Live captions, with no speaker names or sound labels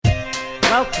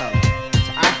Welcome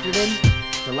to Afternoon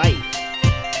Deelight.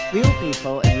 Real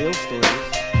people and real stories.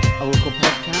 A local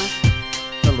podcast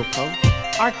for local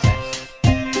artists.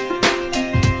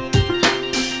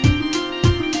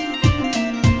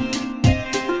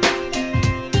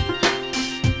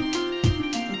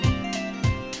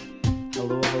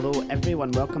 Hello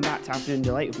everyone. Welcome back to Afternoon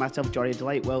Deelight with myself, Jordy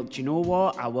Deelight. Well, do you know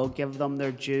what? I will give them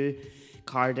their due.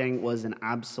 Carding was an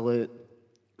absolute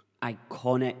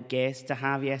iconic guest to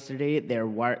have yesterday. Their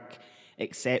work,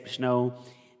 exceptional.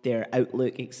 Their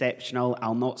outlook, exceptional.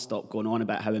 I'll not stop going on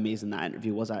about how amazing that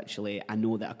interview was, actually. I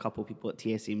know that a couple of people at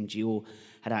TSMGO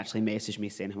had actually messaged me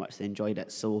saying how much they enjoyed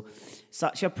it. So,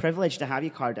 such a privilege to have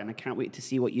you, Carding. I can't wait to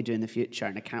see what you do in the future,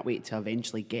 and I can't wait to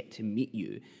eventually get to meet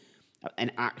you.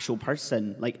 An actual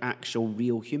person, like actual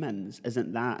real humans.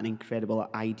 Isn't that an incredible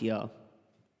idea?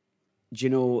 Do you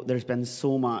know, there's been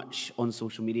so much on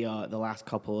social media the last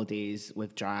couple of days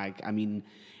with drag. I mean,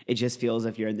 it just feels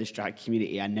if you're in this drag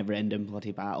community, a never-ending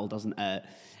bloody battle, doesn't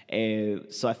it?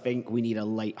 So I think we need a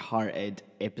light-hearted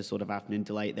episode of Afternoon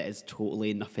Deelight that is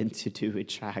totally nothing to do with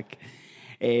drag.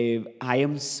 I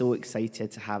am so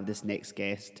excited to have this next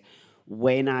guest.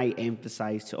 When I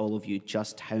emphasise to all of you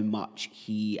just how much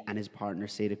he and his partner,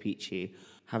 Sarah Peachy,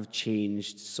 have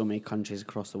changed so many countries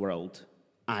across the world,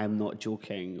 I am not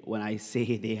joking when I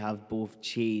say they have both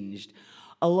changed.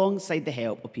 Alongside the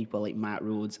help of people like Matt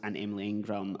Rhodes and Emily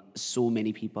Ingram, so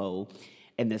many people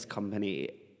in this company.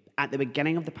 At the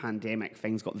beginning of the pandemic,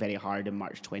 things got very hard in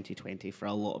March 2020 for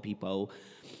a lot of people.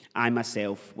 I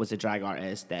myself was a drag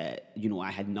artist that,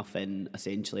 I had nothing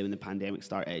essentially when the pandemic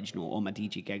started. All my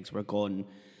DJ gigs were gone.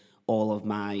 All of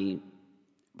my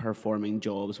performing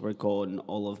jobs were gone.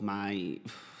 All of my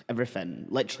everything,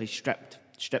 literally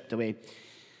stripped away.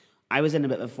 I was in a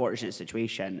bit of a fortunate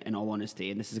situation, in all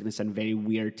honesty, and this is going to sound very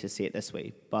weird to say it this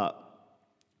way, but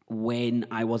when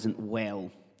I wasn't well,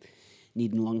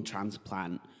 needing lung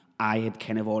transplant, I had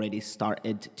kind of already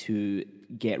started to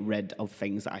get rid of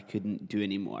things that I couldn't do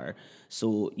anymore.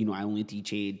 So, I only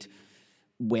DJ'd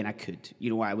when I could.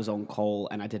 I was on call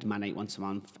and I did my night once a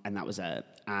month, and that was it.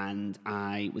 And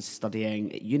I was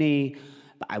studying at uni,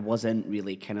 but I wasn't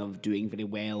really kind of doing very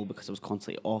well because I was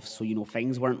constantly off. So,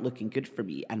 things weren't looking good for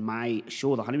me. And my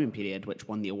show, The Honeymoon Period, which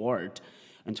won the award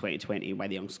in 2020 by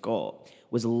The Young Scot,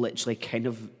 was literally kind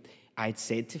of, I'd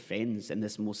said to friends in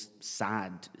this most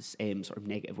sad, sort of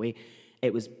negative way,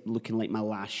 it was looking like my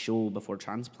last show before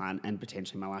transplant and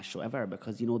potentially my last show ever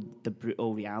because, the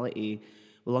brutal reality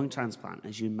with lung transplant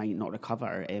is you might not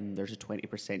recover. There's a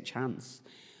 20% chance.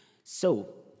 So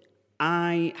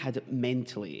I had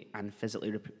mentally and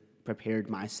physically prepared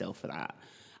myself for that.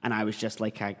 And I was just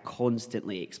like I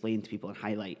constantly explained to people and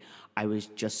highlight, I was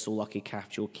just so lucky CAF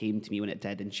Joe came to me when it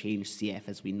did and changed CF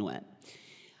as we know it.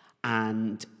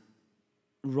 And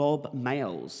Rob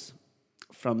Myles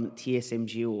from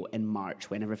TSMGO in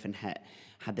March, when everything hit,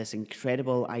 had this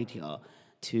incredible idea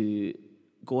to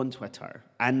go on Twitter.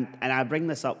 And I bring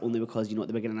this up only because, at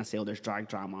the beginning I say, there's drag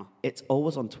drama. It's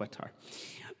always on Twitter.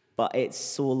 But it's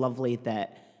so lovely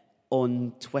that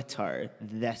on Twitter,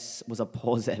 this was a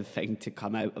positive thing to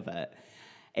come out of it.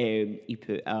 He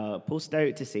put a post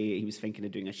out to say he was thinking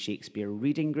of doing a Shakespeare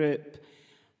reading group.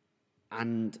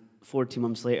 And 14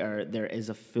 months later, there is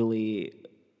a fully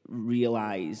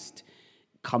realised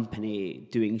company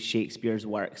doing Shakespeare's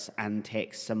works and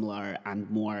text similar and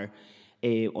more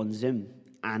on Zoom.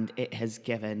 And it has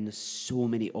given so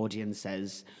many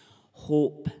audiences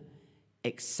hope,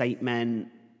 excitement,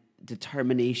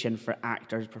 determination for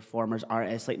actors, performers,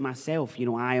 artists like myself.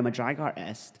 I am a drag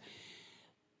artist.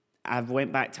 I've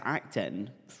went back to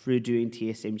acting through doing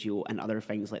TSMGO and other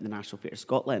things like the National Theatre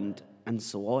Scotland and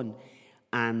so on.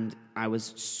 And I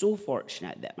was so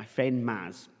fortunate that my friend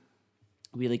Maz,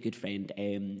 really good friend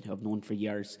who I've known for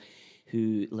years,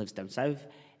 who lives down south,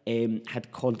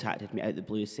 had contacted me out of the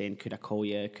blue saying, could I call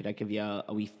you? Could I give you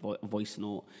a wee voice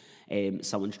note?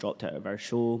 Someone's dropped out of our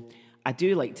show. I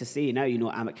do like to say now,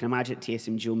 I can imagine at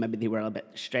TSMGO, maybe they were a bit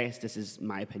stressed. This is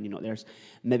my opinion, not theirs.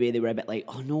 Maybe they were a bit like,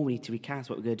 oh no, we need to recast,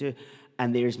 what we're going to do.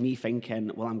 And there's me thinking,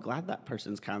 well, I'm glad that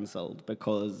person's cancelled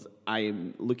because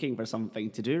I'm looking for something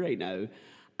to do right now.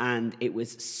 And it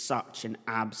was such an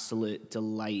absolute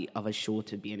delight of a show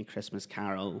to be in Christmas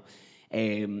Carol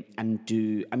and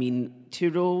do,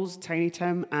 two roles, Tiny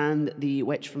Tim and the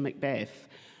witch from Macbeth.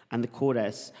 And the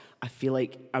chorus, I feel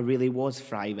like I really was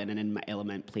thriving and in my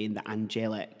element, playing the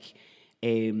angelic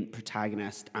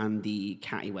protagonist and the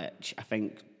catty witch. I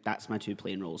think that's my two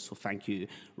playing roles. So thank you,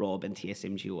 Rob and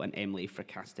TSMGO and Emily, for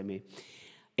casting me.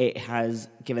 It has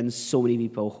given so many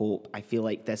people hope. I feel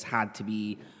like this had to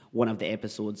be one of the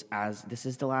episodes, as this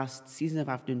is the last season of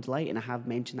Afternoon Delight, and I have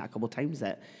mentioned that a couple of times,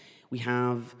 that we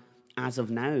have, as of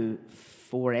now,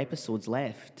 4 episodes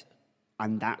left,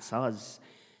 and that's us.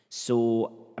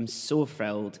 So I'm so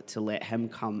thrilled to let him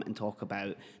come and talk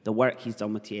about the work he's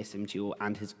done with TSMGO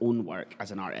and his own work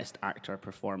as an artist, actor,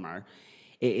 performer.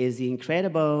 It is the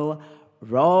incredible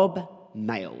Rob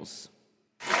Myles.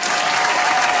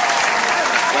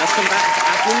 Welcome back to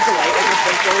Afternoon Delight.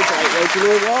 Well, do you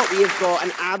know what? We have got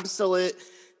an absolute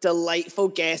delightful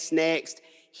guest next.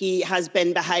 He has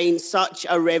been behind such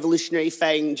a revolutionary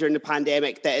thing during the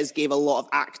pandemic that has gave a lot of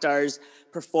actors,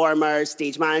 performers,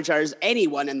 stage managers,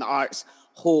 anyone in the arts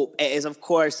hope. It is, of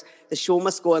course, the Show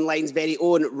Must Go Online's very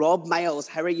own Rob Myles.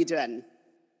 How are you doing?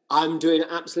 I'm doing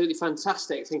absolutely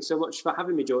fantastic. Thanks so much for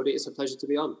having me, Jordy. It's a pleasure to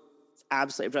be on. It's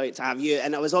absolutely brilliant to have you.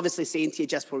 And I was obviously saying to you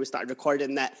just before we started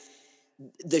recording that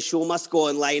the Show Must Go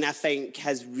Online, I think,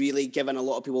 has really given a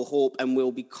lot of people hope, and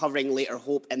we'll be covering later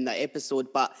hope in the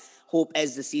episode. But hope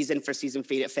is the season for season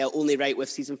 3. It felt only right with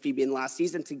season 3 being last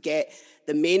season to get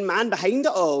the main man behind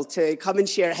it all to come and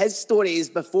share his stories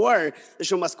before the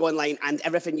Show Must Go Online and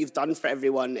everything you've done for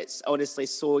everyone. It's honestly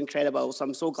so incredible. So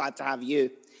I'm so glad to have you.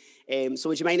 So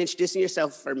would you mind introducing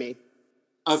yourself for me?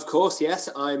 Of course, yes.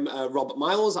 I'm Robert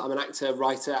Myles. I'm an actor,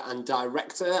 writer and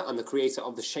director. I'm the creator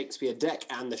of the Shakespeare Deck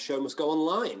and the Show Must Go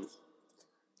Online.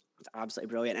 It's absolutely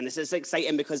brilliant. And it's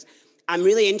exciting because I'm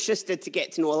really interested to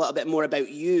get to know a little bit more about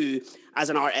you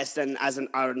as an artist and as an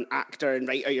actor and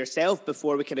writer yourself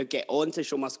before we kind of get on to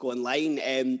Show Must Go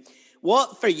Online.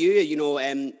 What for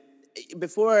you,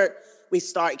 before we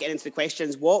start getting into the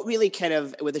questions, what really kind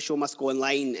of, with the Show Must Go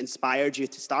Online, inspired you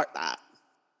to start that?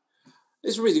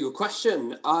 It's a really good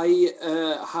question. I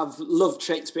have loved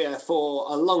Shakespeare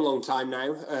for a long, long time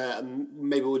now.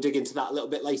 Maybe we'll dig into that a little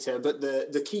bit later. But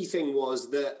the key thing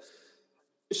was that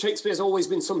Shakespeare's always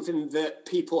been something that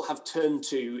people have turned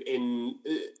to in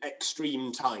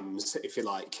extreme times, if you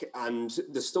like. And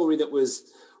the story that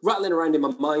was rattling around in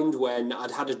my mind when I'd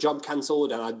had a job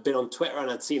cancelled and I'd been on Twitter and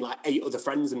I'd seen like 8 other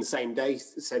friends in the same day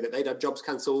say that they'd had jobs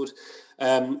cancelled.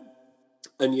 And,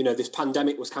 you know, this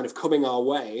pandemic was kind of coming our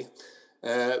way.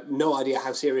 No idea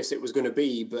how serious it was going to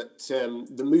be, but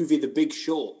the movie The Big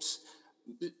Short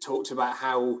talked about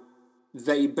how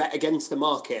they bet against the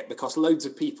market because loads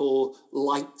of people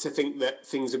like to think that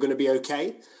things are going to be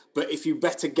okay. But if you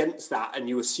bet against that and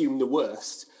you assume the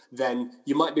worst, then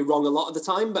you might be wrong a lot of the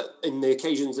time. But in the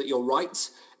occasions that you're right,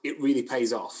 it really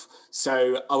pays off.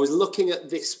 So I was looking at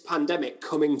this pandemic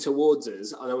coming towards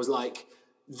us and I was like,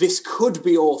 this could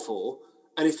be awful.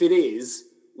 And if it is,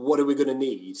 what are we going to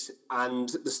need? And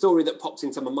the story that popped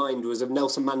into my mind was of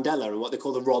Nelson Mandela and what they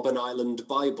call the Robben Island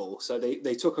Bible. So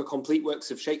they took a complete works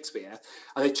of Shakespeare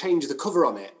and they changed the cover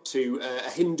on it to a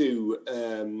Hindu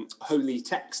holy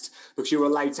text, because you were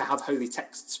allowed to have holy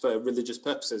texts for religious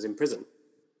purposes in prison.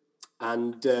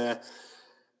 And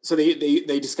so they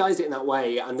disguised it in that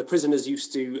way, and the prisoners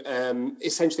used to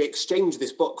essentially exchange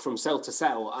this book from cell to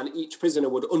cell, and each prisoner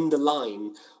would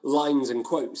underline lines and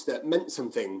quotes that meant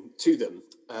something to them.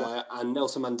 And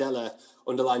Nelson Mandela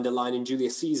underlined a line in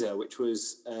Julius Caesar, which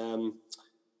was,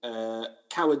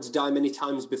 cowards die many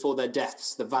times before their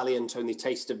deaths, the valiant only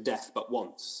taste of death but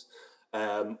once,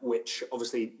 which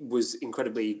obviously was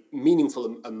incredibly meaningful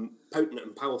and potent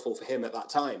and powerful for him at that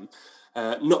time.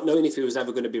 Not knowing if he was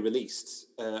ever going to be released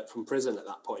from prison at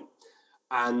that point.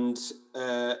 And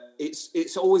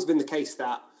it's always been the case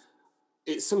that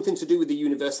it's something to do with the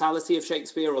universality of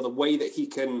Shakespeare, or the way that he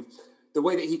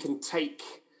can take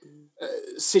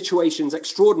situations,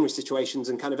 extraordinary situations,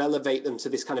 and kind of elevate them to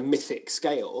this kind of mythic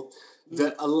scale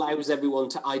that allows everyone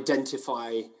to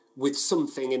identify with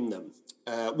something in them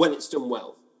when it's done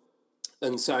well.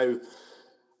 And so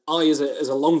I, as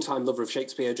a long-time lover of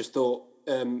Shakespeare, just thought,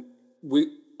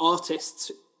 we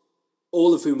artists,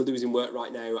 all of whom are losing work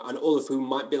right now, and all of whom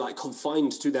might be like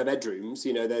confined to their bedrooms,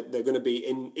 you know, they're going to be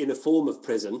in a form of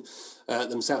prison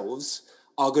themselves,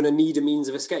 are going to need a means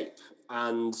of escape.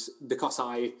 And because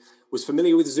I was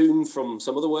familiar with Zoom from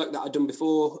some other work that I'd done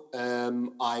before,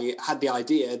 I had the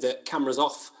idea that cameras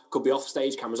off could be off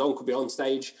stage, cameras on could be on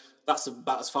stage. That's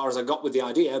about as far as I got with the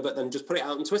idea, but then just put it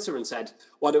out on Twitter and said,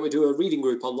 why don't we do a reading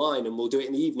group online and we'll do it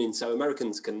in the evening so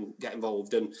Americans can get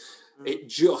involved. And it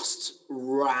just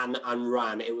ran and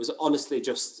ran. It was honestly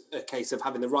just a case of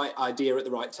having the right idea at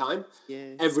the right time,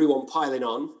 everyone piling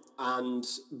on. And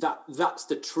that's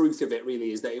the truth of it,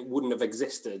 really, is that it wouldn't have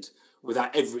existed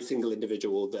without every single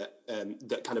individual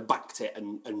that kind of backed it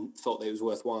and thought that it was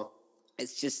worthwhile.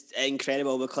 It's just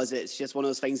incredible because it's just one of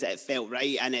those things that it felt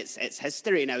right, and it's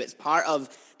history now. It's part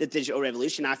of the digital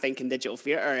revolution, I think, in digital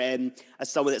theatre.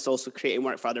 As someone that's also creating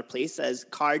work for other places,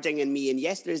 Carding and me in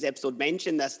yesterday's episode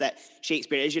mentioned this, that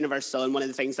Shakespeare is universal, and one of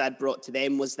the things I'd brought to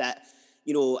them was that,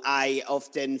 you know, I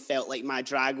often felt like my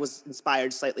drag was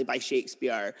inspired slightly by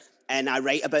Shakespeare, and I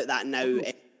write about that now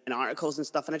in articles and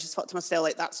stuff, and I just thought to myself,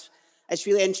 like, it's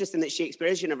really interesting that Shakespeare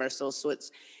is universal, so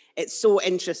it's so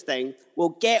interesting.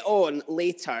 We'll get on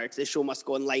later to the show must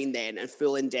go online then and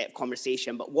full in-depth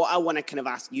conversation. But what I want to kind of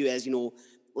ask you is, you know,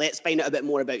 let's find out a bit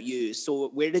more about you. So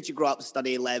where did you grow up,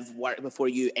 study, live, work before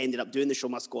you ended up doing the show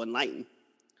must go online?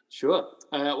 Sure.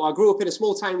 Well, I grew up in a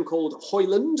small town called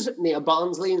Hoyland near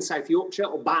Barnsley in South Yorkshire,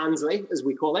 or Barnsley as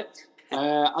we call it.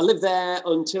 I lived there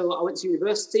until I went to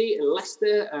university in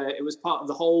Leicester. It was part of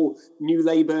the whole New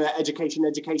Labour education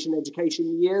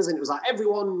years, and it was like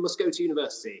everyone must go to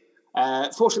university.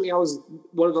 Fortunately, I was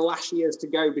one of the last years to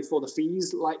go before the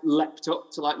fees like leapt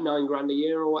up to like $9,000 a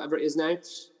year or whatever it is now.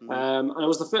 And I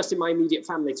was the first in my immediate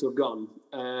family to have gone.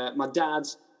 My dad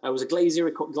was a glazier;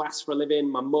 he cut glass for a living.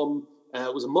 My mum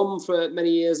was a mum for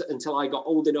many years until I got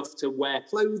old enough to wear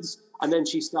clothes, and then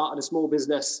she started a small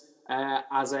business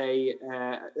as a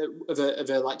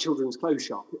like children's clothes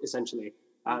shop, essentially.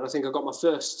 And I think I got my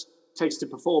first taste to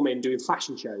perform in doing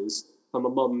fashion shows for my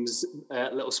mum's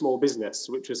little small business,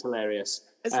 which was hilarious.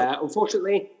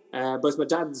 Unfortunately, both my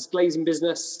dad's glazing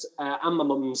business and my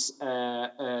mum's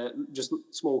just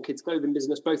small kids' clothing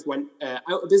business both went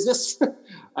out of business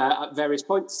at various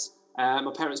points.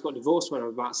 My parents got divorced when I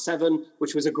was about 7,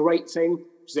 which was a great thing.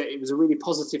 It was a really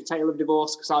positive tale of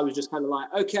divorce because I was just kind of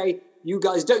like, okay, you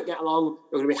guys don't get along.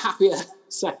 You're going to be happier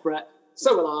separate.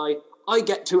 So will I. I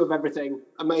get 2 of everything.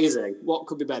 Amazing. What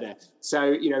could be better? So,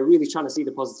 you know, really trying to see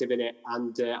the positive in it.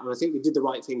 And I think they did the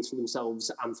right things for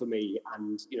themselves and for me,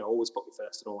 and, you know, always put me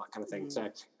first and all that kind of thing. So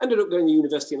I ended up going to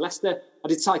university in Leicester. I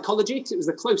did psychology because it was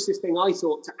the closest thing I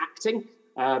thought to acting.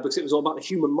 Because it was all about the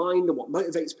human mind and what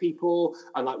motivates people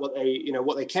and like what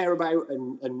they care about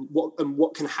and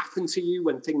what can happen to you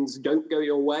when things don't go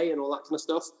your way and all that kind of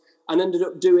stuff. And ended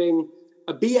up doing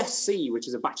a BSc, which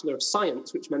is a Bachelor of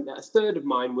Science, which meant that a third of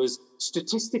mine was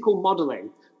statistical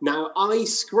modelling. Now, I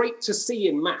scraped a C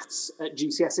in maths at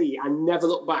GCSE and never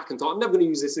looked back and thought, I'm never going to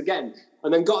use this again.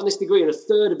 And then got on this degree and a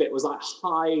third of it was like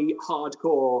high,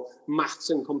 hardcore maths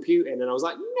and computing. And I was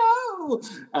like, no!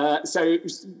 So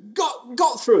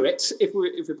got through it, if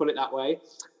we put it that way.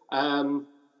 And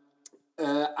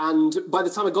by the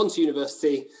time I'd gone to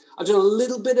university, I'd done a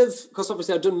little bit of, because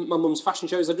obviously I'd done my mum's fashion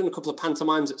shows, I'd done a couple of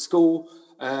pantomimes at school,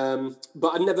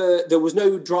 but there was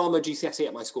no drama GCSE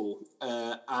at my school.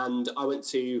 And I went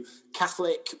to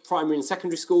Catholic primary and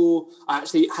secondary school. I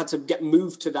actually had to get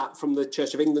moved to that from the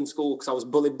Church of England school because I was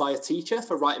bullied by a teacher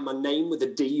for writing my name with a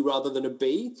D rather than a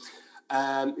B.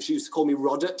 She used to call me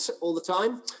Roddert all the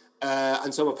time.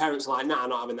 And so my parents were like, nah, I'm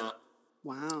not having that.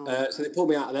 Wow. So they pulled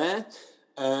me out of there.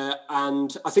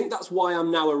 And I think that's why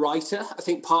I'm now a writer. I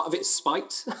think part of it's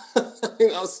spite. I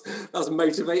think that's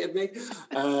motivated me.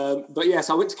 But yes,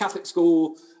 I went to Catholic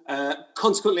school.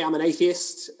 Consequently, I'm an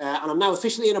atheist, and I'm now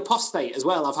officially an apostate as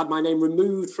well. I've had my name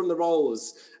removed from the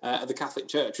rolls of the Catholic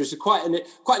Church, which is quite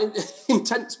an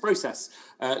intense process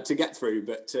to get through,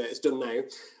 but it's done now.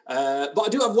 But I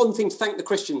do have one thing to thank the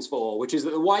Christians for, which is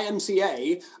that the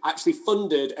YMCA actually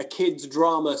funded a kids'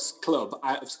 drama club,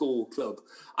 out of school club.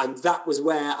 And that was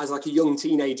where, as like a young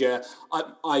teenager,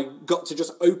 I got to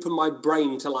just open my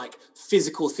brain to like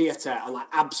physical theatre and like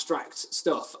abstract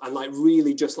stuff and like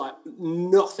really just like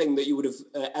nothing that you would have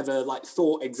ever like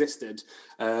thought existed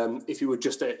if you were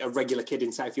just a regular kid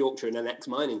in South Yorkshire in an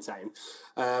ex-mining town.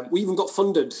 We even got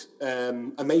funded,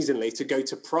 amazingly, to go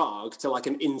to Prague to like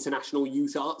an international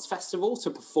youth arts festival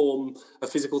to perform a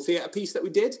physical theatre piece that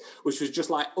we did, which was just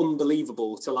like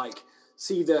unbelievable to like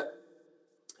see that.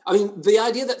 I mean, the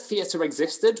idea that theatre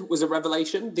existed was a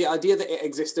revelation. The idea that it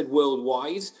existed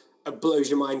worldwide blows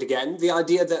your mind again. The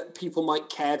idea that people might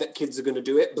care that kids are going to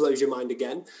do it blows your mind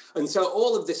again. And so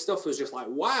all of this stuff was just like,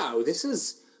 wow, this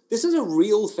is a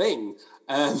real thing.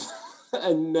 And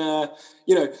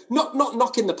you know, not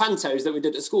knocking the pantos that we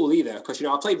did at school either, because, you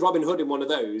know, I played Robin Hood in one of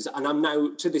those, and I'm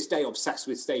now to this day obsessed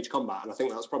with stage combat, and I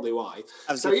think that's probably why.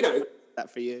 So, you know,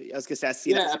 that for you. I was going to say, I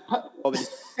see that.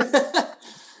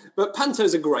 But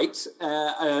pantos are great,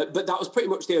 but that was pretty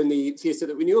much the only theatre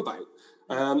that we knew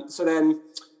about. So then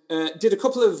did a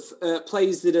couple of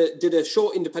plays, did a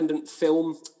short independent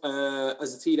film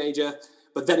as a teenager,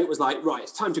 but then it was like, right,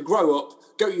 it's time to grow up,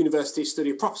 go to university,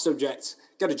 study a proper subject,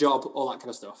 get a job, all that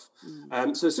kind of stuff.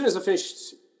 So as soon as I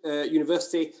finished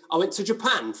university, I went to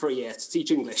Japan for a year to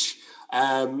teach English.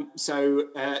 So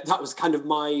that was kind of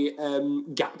my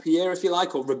gap year, if you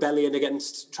like, or rebellion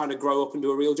against trying to grow up and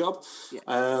do a real job.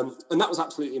 And that was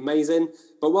absolutely amazing.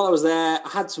 But while I was there, I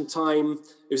had some time.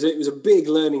 It was a big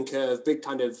learning curve, big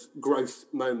kind of growth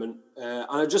moment. And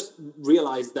I just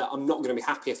realised that I'm not going to be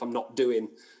happy if I'm not doing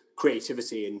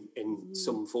creativity in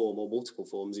some form or multiple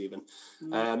forms even.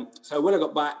 So when I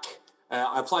got back,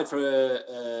 I applied for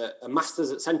a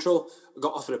master's at Central,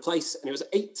 got offered a place, and it was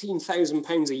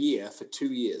 £18,000 a year for 2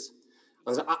 years.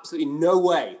 There was absolutely no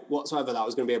way whatsoever that I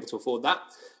was going to be able to afford that.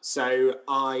 So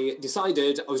I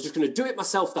decided I was just going to do it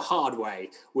myself the hard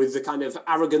way, with the kind of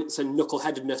arrogance and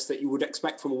knuckleheadedness that you would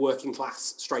expect from a working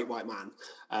class straight white man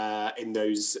in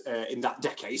that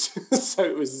decade. So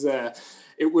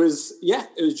it was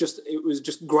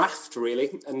just graft,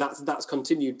 really, and that's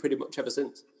continued pretty much ever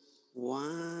since.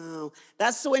 Wow,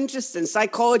 that's so interesting.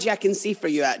 Psychology, I can see for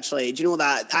you, actually. Do you know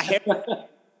that? I heard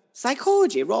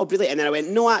psychology, raw, brilliant. And then I went,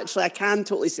 no, actually, I can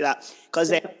totally see that,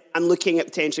 because I'm looking at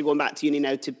potentially going back to uni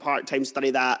now to part-time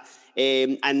study that.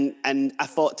 And I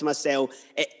thought to myself,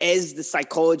 it is the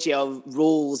psychology of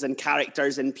roles and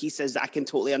characters and pieces that I can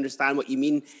totally understand what you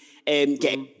mean,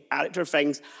 getting character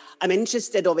things. I'm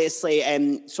interested, obviously,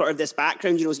 sort of this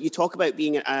background. You know, you talk about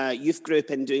being a youth group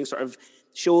and doing sort of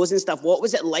shows and stuff. What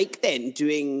was it like then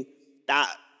doing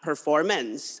that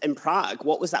performance in Prague?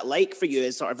 What was that like for you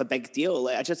as sort of a big deal?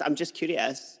 I'm just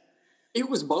curious. It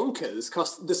was bonkers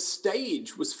because the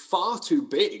stage was far too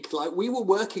big. Like, we were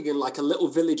working in like a little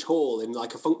village hall in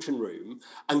like a function room.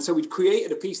 And so we'd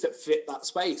created a piece that fit that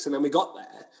space. And then we got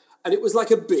there and it was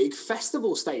like a big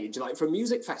festival stage, like for a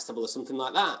music festival or something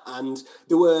like that. And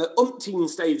there were umpteen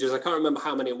stages. I can't remember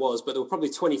how many it was, but there were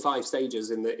probably 25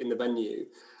 stages in the venue.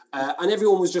 And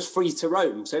everyone was just free to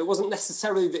roam. So it wasn't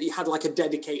necessarily that you had like a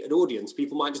dedicated audience.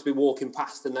 People might just be walking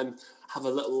past and then have a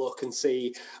little look and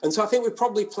see. And so I think we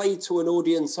probably played to an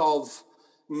audience of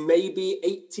maybe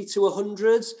 80 to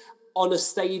 100 on a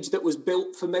stage that was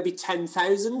built for maybe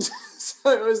 10,000.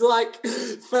 So it was like,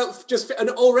 and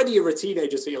already you're a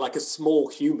teenager, so you're like a small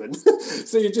human.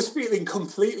 So you're just feeling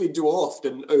completely dwarfed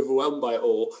and overwhelmed by it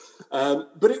all.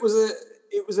 But it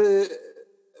was a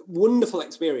wonderful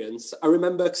experience. I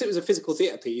remember, because it was a physical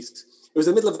theatre piece, it was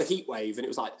the middle of a heat wave and it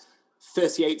was like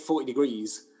 38, 40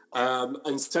 degrees.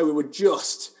 And so we were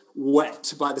just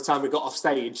wet by the time we got off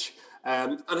stage.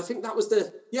 And I think that was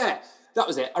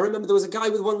it. I remember there was a guy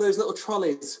with one of those little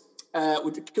trolleys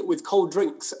with cold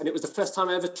drinks, and it was the first time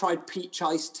I ever tried peach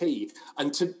iced tea.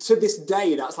 And to this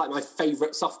day, that's like my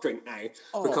favourite soft drink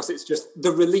now, because it's just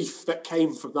the relief that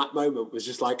came from that moment was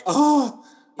just like,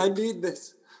 I need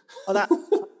this.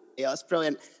 Yeah, that's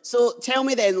brilliant. So tell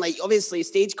me then, like, obviously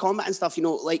stage combat and stuff, you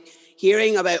know, like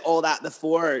hearing about all that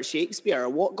before Shakespeare,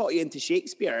 what got you into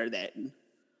Shakespeare then?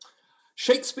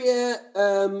 Shakespeare,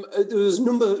 there was a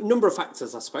number of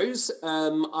factors, I suppose.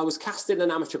 I was cast in an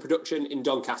amateur production in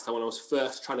Doncaster when I was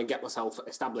first trying to get myself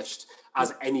established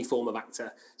as any form of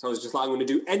actor. So I was just like, I'm going to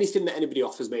do anything that anybody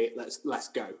offers me. Let's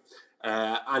go.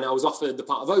 And I was offered the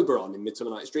part of Oberon in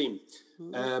Midsummer Night's Dream.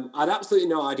 I had absolutely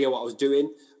no idea what I was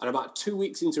doing. And about 2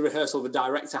 weeks into rehearsal, the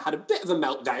director had a bit of a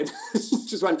meltdown.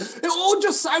 Just went, it all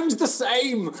just sounds the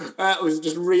same. It was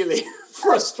just really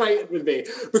frustrated with me,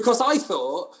 because I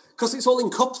thought, because it's all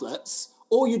in couplets,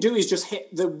 all you do is just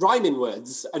hit the rhyming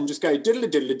words and just go diddle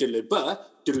diddle diddle burr,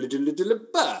 diddle diddle diddle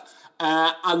burr.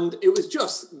 And it was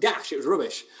just gash, it was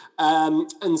rubbish.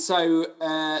 And so,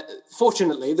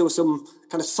 fortunately, there were some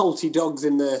kind of salty dogs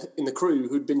in the crew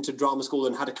who'd been to drama school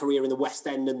and had a career in the West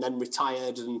End and then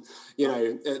retired, and, you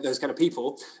know, those kind of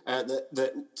people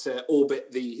that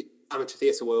orbit the amateur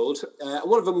theatre world. And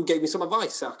one of them gave me some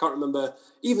advice. I can't remember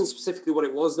even specifically what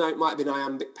it was now. It might have been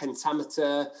iambic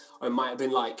pentameter, or it might have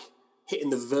been like hitting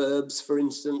the verbs, for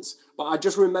instance. But I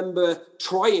just remember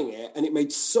trying it, and it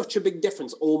made such a big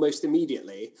difference almost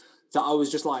immediately that I was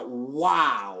just like,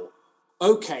 wow,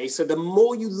 okay, so the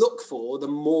more you look for, the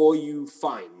more you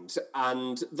find.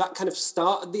 And that kind of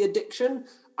started the addiction,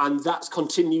 and that's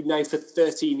continued now for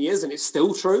 13 years, and it's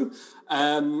still true.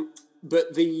 But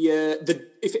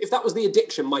if that was the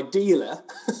addiction, my dealer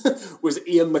was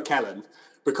Ian McKellen,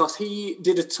 because he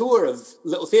did a tour of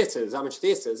little theatres, amateur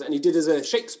theatres, and he did as a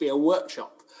Shakespeare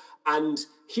workshop. And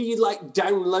he like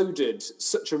downloaded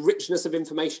such a richness of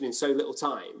information in so little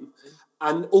time,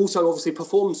 and also obviously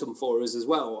performed some for us as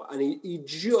well. And he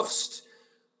just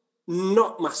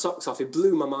knocked my socks off. He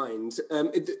blew my mind.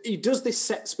 He does this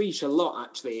set speech a lot,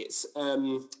 actually.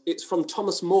 It's from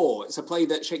Thomas More. It's a play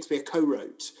that Shakespeare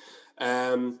co-wrote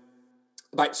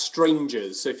about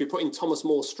strangers. So if you put in Thomas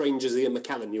More strangers Ian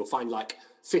McKellen, you'll find like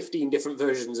 15 different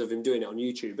versions of him doing it on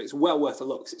YouTube. It's well worth a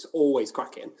look, 'cause it's always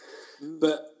cracking.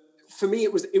 But for me,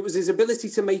 it was his ability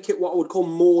to make it what I would call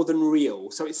more than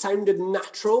real. So it sounded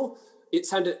natural, it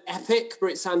sounded epic, but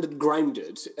it sounded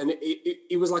grounded. And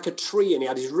it was like a tree, and he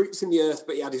had his roots in the earth,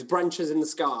 but he had his branches in the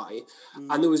sky.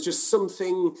 And there was just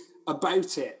something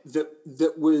about it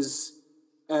that was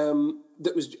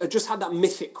just had that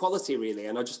mythic quality, really.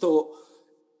 And I just thought,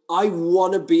 I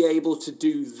want to be able to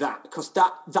do that, because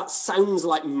that sounds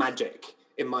like magic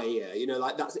in my ear,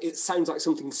 like it sounds like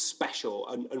something special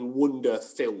and wonder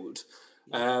filled.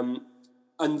 And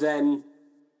then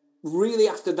really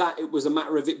after that, it was a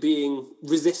matter of it being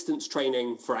resistance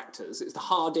training for actors. It's the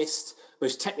hardest,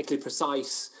 most technically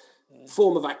precise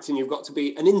form of acting. You've got to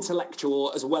be an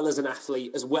intellectual as well as an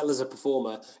athlete, as well as a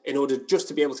performer, in order just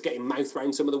to be able to get your mouth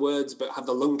around some of the words, but have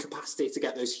the lung capacity to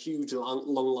get those huge long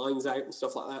lines out and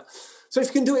stuff like that. So if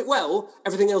you can do it well,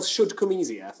 everything else should come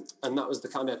easier. And that was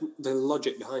the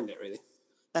logic behind it, really.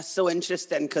 That's so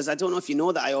interesting, because I don't know if you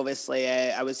know that I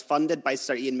was funded by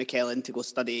Sir Ian McKellen to go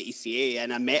study at ECA,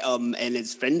 and I met him in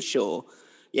his Fringe show.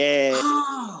 Yeah.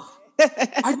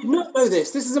 I did not know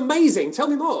this. This is amazing. Tell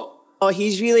me more. Oh,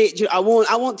 he's really, I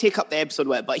won't take up the episode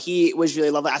with it, but he was really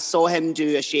lovely. I saw him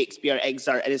do a Shakespeare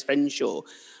excerpt in his Fringe show,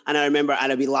 and I remember,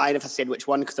 and I'd be lying if I said which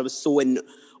one, because I was so in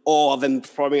awe of him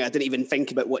performing. I didn't even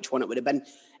think about which one it would have been.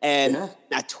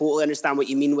 I totally understand what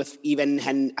you mean with even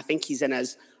him. I think he's in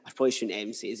his, I probably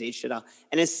shouldn't say his age, should I?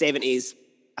 In his 70s,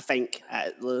 I think,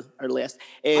 at the earliest.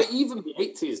 Might even be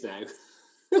 80s now.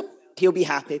 He'll be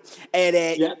happy.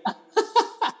 And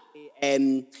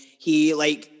he,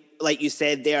 like you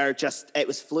said there, it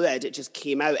was fluid. It just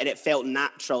came out and it felt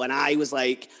natural. And I was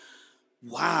like,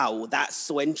 wow, that's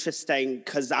so interesting,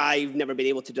 because I've never been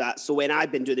able to do that. So when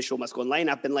I've been doing the show must go online,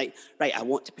 I've been like, right, I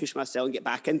want to push myself and get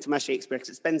back into my Shakespeare, because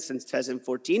it's been since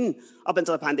 2014, up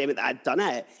until the pandemic, that I'd done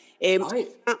it. Right.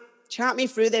 Chat me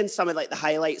through then some of the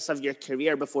highlights of your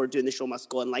career before doing the show must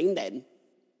go online then.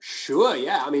 Sure,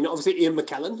 yeah. I mean, obviously Ian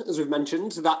McKellen, as we've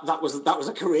mentioned, that was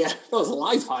a career, that was a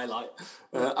life highlight.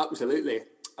 Absolutely.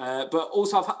 But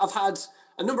also I've had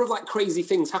a number of crazy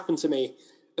things happen to me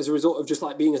as a result of just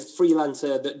being a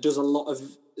freelancer that does a lot of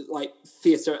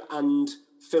theatre and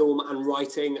film and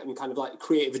writing and kind of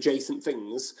creative adjacent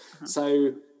things. Uh-huh.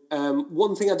 So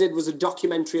one thing I did was a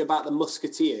documentary about the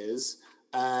Musketeers,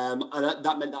 and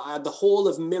that meant that I had the Hall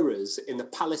of Mirrors in the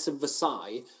Palace of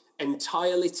Versailles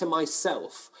entirely to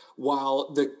myself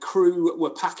while the crew were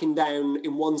packing down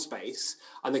in one space,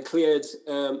 and they cleared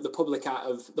the public out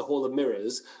of the Hall of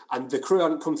Mirrors, and the crew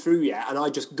hadn't come through yet, and I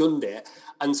just gunned it.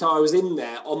 And so I was in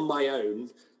there on my own,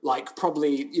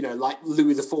 probably,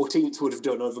 Louis XIV would have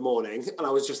done over the morning, and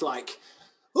I was just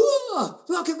oh,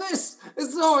 look at this.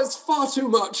 It's far too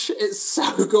much. It's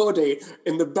so gaudy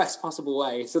in the best possible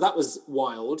way. So that was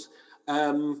wild.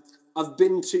 I've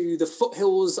been to the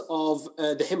foothills of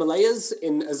the Himalayas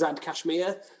in Azad,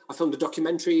 Kashmir. I filmed a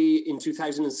documentary in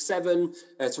 2007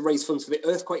 to raise funds for the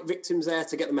earthquake victims there,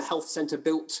 to get them a health centre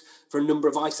built for a number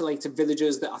of isolated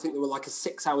villages that I think they were a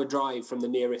 6-hour drive from the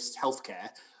nearest healthcare.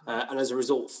 And as a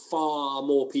result, far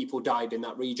more people died in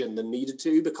that region than needed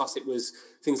to, because it was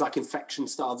things like infection,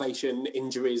 starvation,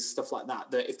 injuries, stuff like that,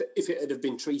 that if it had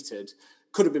been treated,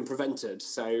 could have been prevented.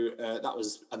 So that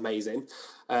was amazing.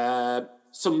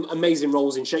 Some amazing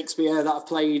roles in Shakespeare that I've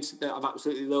played that I've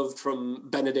absolutely loved, from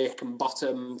Benedict and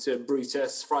Bottom to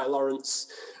Brutus, Friar Lawrence.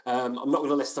 I'm not going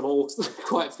to list them all,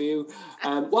 quite a few.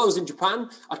 While I was in Japan,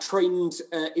 I trained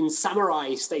in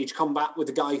samurai stage combat with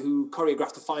the guy who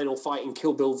choreographed the final fight in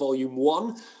Kill Bill Volume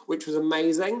 1, which was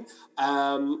amazing.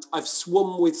 I've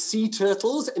swum with sea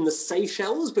turtles in the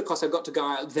Seychelles because I got to go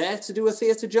out there to do a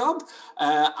theatre job.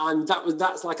 And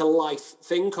that's a life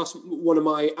thing, because one of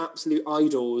my absolute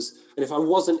idols, and if I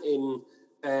wasn't in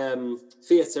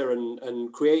theatre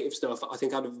and creative stuff, I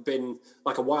think I'd have been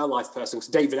a wildlife person, because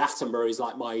David Attenborough is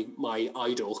my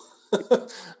idol.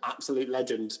 Absolute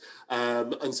legend.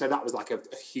 And so that was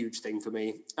a huge thing for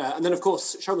me. And then of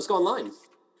course, show must go online.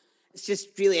 It's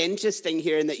just really interesting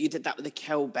hearing that you did that with the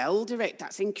Kill Bill direct.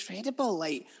 That's incredible.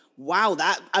 Wow,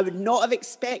 that I would not have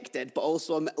expected, but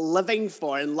also I'm living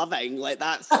for and loving.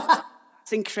 That's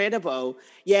it's incredible.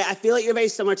 Yeah, I feel you're very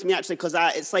similar to me, actually, because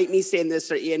it's like me saying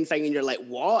this or Ian thing, and you're like,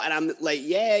 what? And I'm like,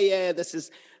 yeah, this is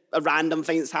a random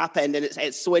thing that's happened, and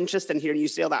it's so interesting hearing you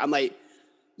say that. I'm like,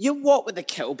 you what with the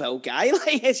Kill Bill guy?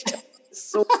 It's just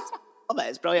so, I love it.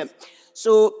 It's brilliant.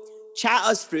 So chat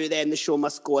us through then The Show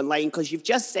Must Go Online, because you've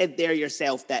just said there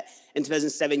yourself that in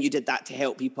 2007 you did that to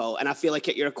help people, and I feel like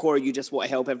at your core you just want to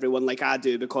help everyone like I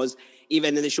do, because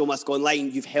even in The Show Must Go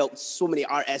Online you've helped so many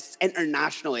artists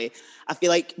internationally. I feel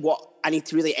like what I need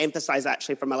to really emphasise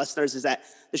actually for my listeners is that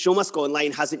The Show Must Go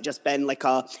Online hasn't just been like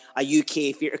a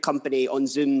UK theatre company on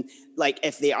Zoom, like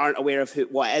if they aren't aware of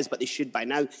what it is, but they should by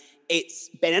now. It's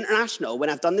been international. When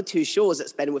I've done the 2 shows,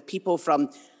 it's been with people from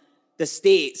the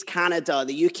States, Canada,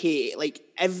 the UK, like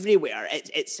everywhere.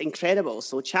 It's incredible.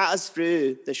 So chat us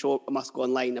through The Show Must Go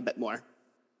Online a bit more.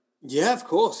 Yeah, of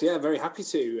course. Yeah, very happy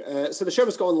to. So The Show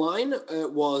Must Go Online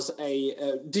was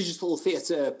a digital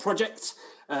theatre project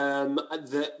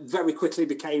that very quickly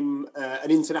became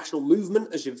an international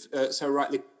movement, as you've so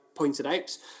rightly pointed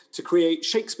out, to create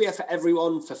Shakespeare for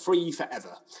everyone, for free,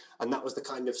 forever. And that was the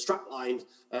kind of strapline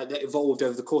that evolved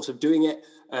over the course of doing it.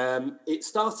 It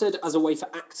started as a way for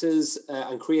actors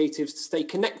and creatives to stay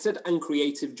connected and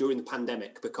creative during the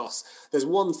pandemic, because there's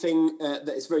one thing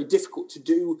that is very difficult to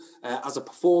do as a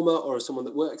performer or as someone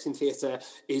that works in theatre,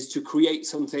 is to create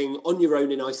something on your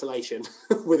own in isolation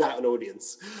without an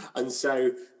audience. And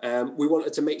so we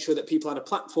wanted to make sure that people had a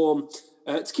platform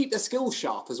to keep their skills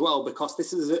sharp as well, because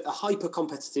this is a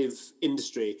hyper-competitive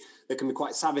industry that can be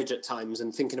quite savage at times,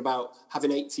 and thinking about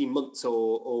having 18 months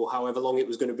or however long it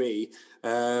was going to be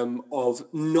of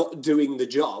not doing the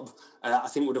job, I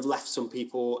think would have left some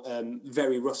people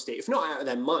very rusty, if not out of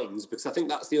their minds, because I think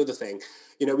that's the other thing.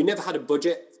 You know, we never had a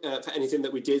budget for anything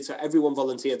that we did, so everyone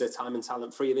volunteered their time and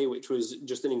talent freely, which was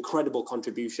just an incredible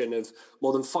contribution of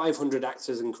more than 500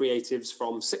 actors and creatives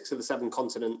from 6 of the 7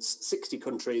 continents, 60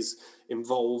 countries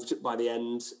involved by the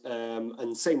end,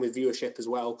 and same with viewership as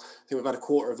well. I think we've had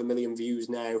 250,000 views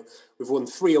now. We've won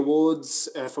 3 awards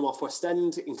from Off West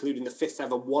End, including the 5th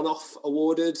ever one-off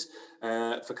awarded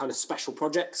for kind of special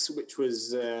projects, which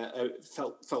was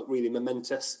felt really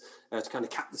momentous to kind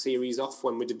of cap the series off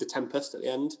when we did The Tempest at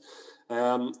the end.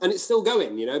 And it's still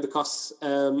going, you know, because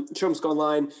Show Must Go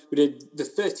Online, we did the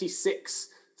 36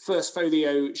 first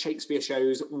folio Shakespeare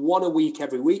shows, 1 a week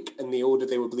every week, in the order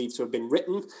they were believed to have been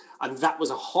written. And that was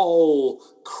a whole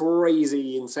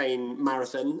crazy, insane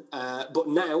marathon. But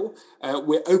now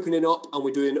we're opening up and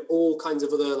we're doing all kinds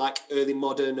of other like early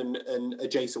modern and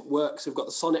adjacent works. We've got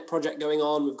the sonnet project going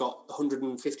on. We've got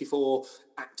 154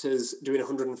 actors doing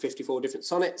 154 different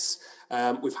sonnets.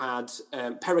 We've had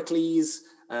Pericles.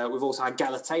 We've also had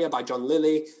Galatea by John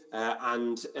Lilly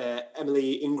and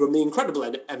Emily Ingram, the incredible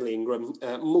Emily Ingram,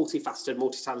 multifaceted,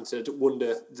 multi-talented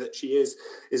wonder that she is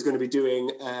going to be doing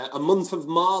a month of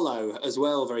Marlowe as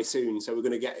well very soon. So we're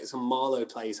going to get some Marlowe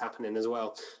plays happening as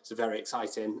well. So very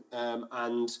exciting.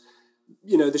 And,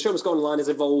 you know, The Show Must Go Online has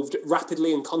evolved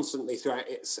rapidly and constantly throughout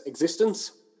its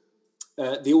existence.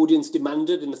 The audience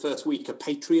demanded in the first week a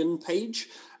Patreon page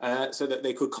so that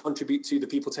they could contribute to the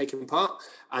people taking part.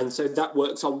 And so that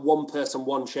works on 1 person,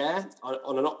 1 share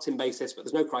on an opt-in basis, but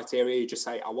there's no criteria. You just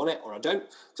say, I want it or I don't.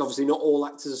 Because obviously not all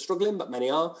actors are struggling, but many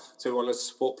are. So we want to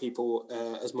support people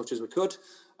as much as we could.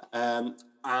 So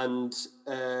we're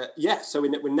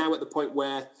now at the point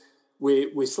where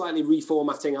we're slightly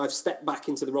reformatting. I've stepped back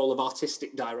into the role of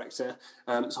artistic director.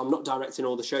 So I'm not directing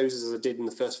all the shows as I did in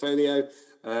the first folio.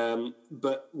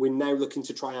 But we're now looking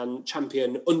to try and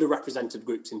champion underrepresented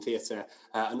groups in theatre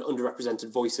and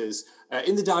underrepresented voices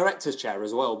in the director's chair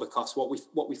as well, because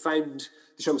what we found,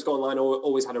 The Show Must Go Online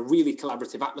always had a really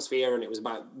collaborative atmosphere, and it was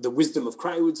about the wisdom of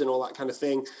crowds and all that kind of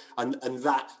thing, and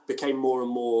that became more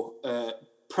and more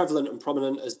prevalent and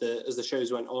prominent as the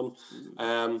shows went on.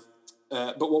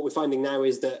 But what we're finding now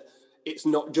is that it's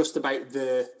not just about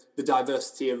the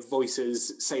diversity of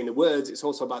voices saying the words, it's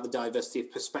also about the diversity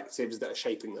of perspectives that are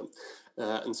shaping them.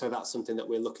 And so that's something that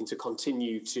we're looking to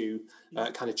continue to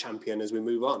kind of champion as we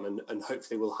move on, and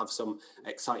hopefully we'll have some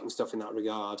exciting stuff in that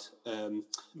regard.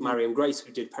 Mariam Grace,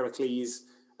 who did Pericles,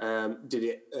 did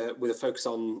it with a focus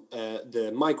on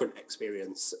the migrant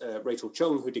experience. Rachel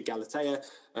Chung, who did Galatea,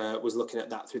 was looking at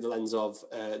that through the lens of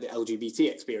the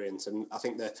LGBT experience. And I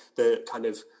think the kind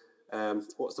of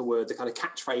the kind of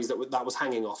catchphrase that was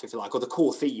hanging off, if you like, or the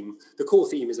core theme. The core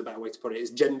theme is a better way to put it,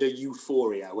 is gender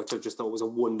euphoria, which I just thought was a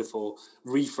wonderful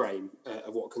reframe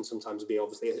of what can sometimes be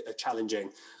obviously a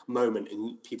challenging moment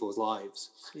in people's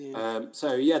lives. Yeah.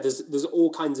 There's all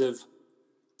kinds of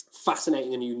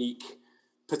fascinating and unique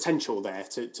potential there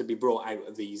to be brought out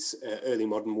of these early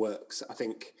modern works. I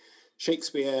think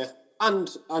Shakespeare and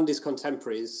his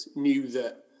contemporaries knew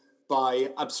that by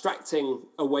abstracting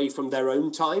away from their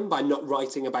own time, by not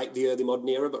writing about the early modern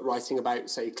era, but writing about,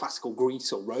 say, classical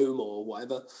Greece or Rome or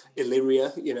whatever,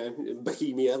 Illyria,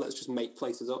 Bohemia, let's just make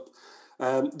places up.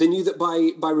 They knew that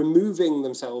by removing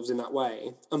themselves in that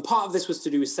way, and part of this was to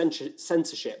do with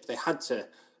censorship. They had to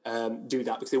do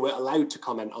that because they weren't allowed to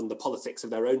comment on the politics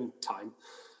of their own time.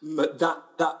 But that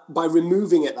by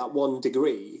removing it that one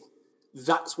degree,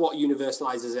 that's what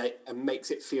universalizes it and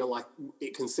makes it feel like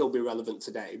it can still be relevant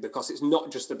today, because it's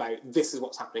not just about this is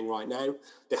what's happening right now.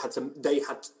 They had to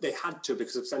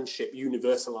because of censorship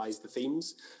universalize the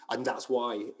themes, and that's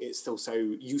why it's still so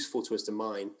useful to us to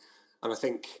mine. And I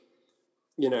think,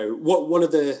 one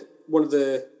of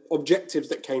the objectives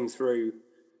that came through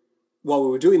while we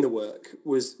were doing the work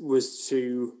was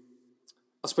to,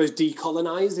 I suppose,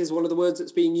 decolonize is one of the words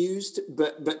that's being used,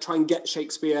 but try and get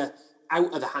Shakespeare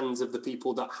out of the hands of the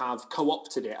people that have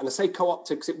co-opted it. And I say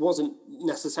co-opted because it wasn't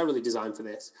necessarily designed for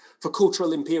this, for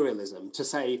cultural imperialism, to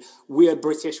say, we're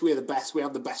British, we're the best, we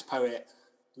have the best poet,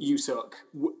 you suck.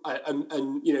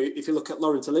 And if you look at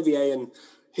Laurence Olivier and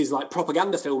his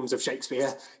propaganda films of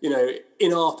Shakespeare, in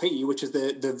RP, which is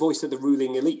the voice of the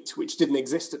ruling elite, which didn't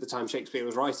exist at the time Shakespeare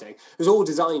was writing, it was all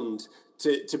designed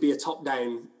to be a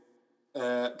top-down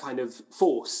kind of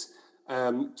force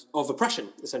of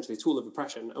oppression, essentially, a tool of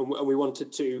oppression. And we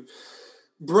wanted to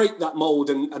break that mold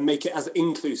and make it as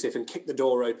inclusive and kick the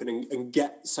door open and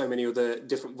get so many other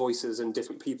different voices and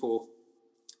different people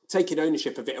taking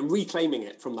ownership of it and reclaiming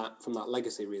it from that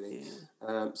legacy, really.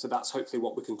 Yeah. So that's hopefully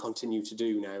what we can continue to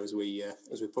do now as we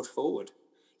push forward.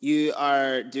 You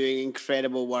are doing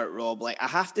incredible work, Rob. I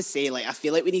have to say, I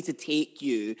feel like we need to take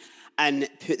you and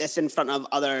put this in front of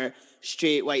other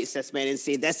straight white cis men and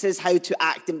say, this is how to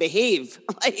act and behave.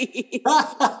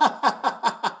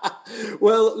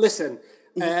 Well, listen,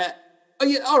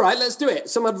 all right, let's do it.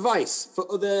 Some advice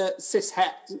for other cis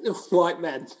het white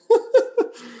men.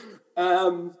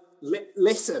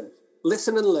 Listen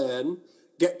and learn,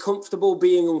 get comfortable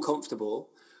being uncomfortable.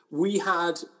 We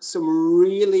had some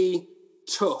really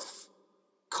tough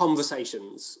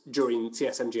conversations during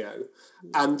TSNGO,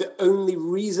 and the only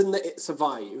reason that it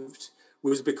survived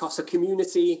was because a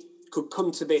community could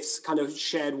come to this kind of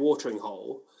shared watering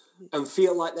hole and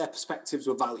feel like their perspectives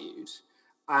were valued.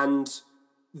 And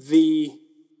the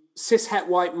cis-het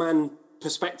white man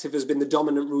perspective has been the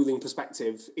dominant ruling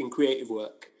perspective in creative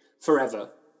work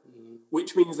forever,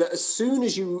 which means that as soon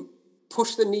as you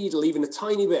push the needle even a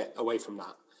tiny bit away from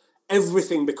that,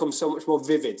 everything becomes so much more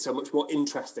vivid, so much more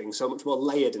interesting, so much more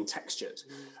layered and textured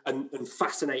and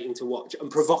fascinating to watch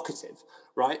and provocative,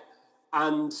 right?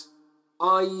 And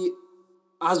I,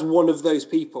 as one of those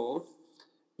people,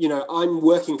 I'm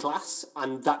working class,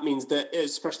 and that means that,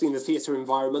 especially in the theatre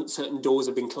environment, certain doors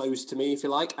have been closed to me, if you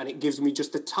like, and it gives me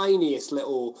just the tiniest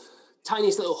little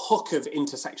hook of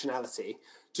intersectionality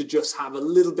to just have a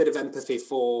little bit of empathy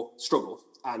for struggle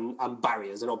and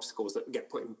barriers and obstacles that get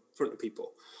put in front of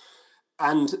people.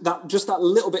 And that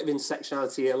little bit of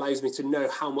intersectionality allows me to know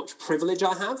how much privilege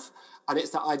I have. And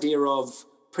it's that idea of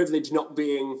privilege not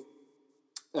being,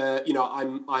 I've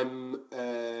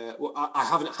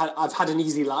had an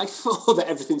easy life, or that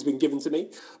everything's been given to me,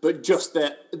 but just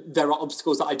that there are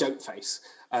obstacles that I don't face.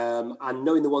 And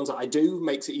knowing the ones that I do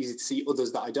makes it easy to see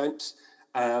others that I don't.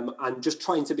 And just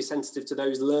trying to be sensitive to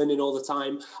those, learning all the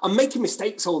time. I'm making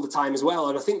mistakes all the time as well,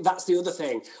 and I think that's the other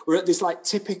thing. We're at this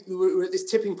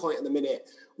tipping point at the minute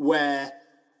where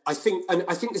I think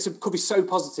this could be so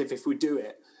positive if we do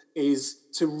it, is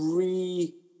to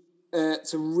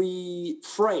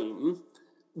reframe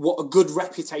what a good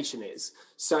reputation is.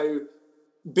 So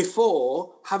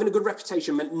before, having a good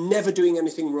reputation meant never doing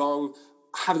anything wrong,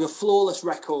 having a flawless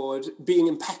record, being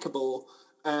impeccable,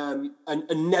 and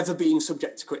never being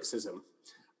subject to criticism.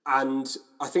 And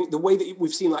I think the way that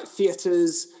we've seen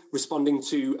theatres responding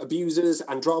to abusers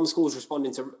and drama schools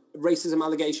responding to racism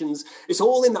allegations, it's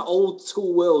all in that old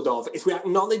school world of, if we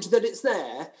acknowledge that it's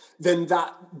there, then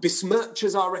that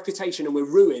besmirches our reputation and we're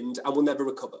ruined and we'll never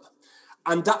recover.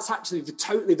 And that's actually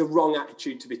totally the wrong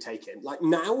attitude to be taken.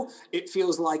 Now, it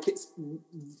feels like it's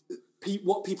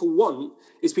what people want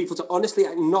is people to honestly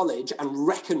acknowledge and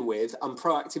reckon with and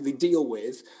proactively deal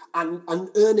with and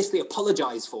earnestly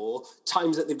apologise for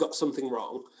times that they've got something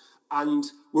wrong. And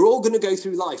we're all going to go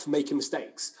through life making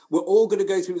mistakes. We're all going to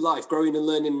go through life growing and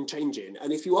learning and changing.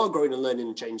 And if you are growing and learning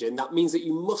and changing, that means that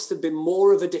you must have been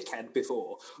more of a dickhead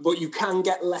before, but you can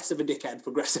get less of a dickhead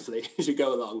progressively as you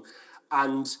go along.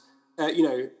 And I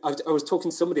was talking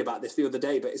to somebody about this the other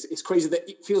day, but it's crazy that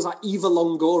it feels like Eva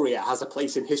Longoria has a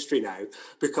place in history now,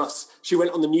 because she went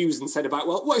on the news and said about,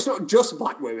 well, it's not just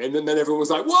black women. And then everyone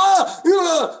was like, what?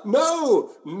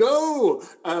 No.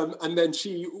 And then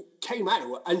she came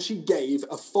out and she gave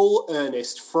a full,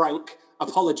 earnest, frank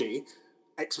apology,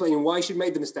 explaining why she'd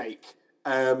made the mistake,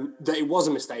 that it was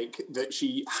a mistake, that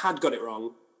she had got it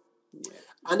wrong, Yeah.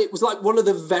 And it was like one of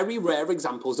the very rare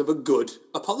examples of a good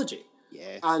apology.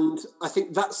 Yeah. And I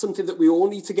think that's something that we all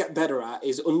need to get better at,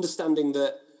 is understanding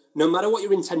that no matter what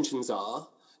your intentions are,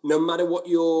 no matter what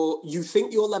you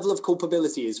think your level of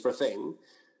culpability is for a thing,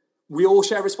 we all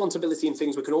share responsibility in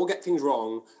things. We can all get things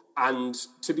wrong, and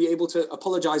to be able to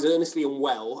apologize earnestly and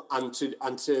well, and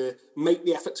to make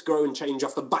the effort to grow and change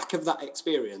off the back of that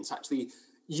experience, actually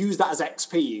use that as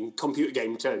XP in computer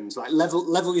game terms, like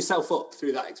level yourself up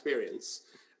through that experience.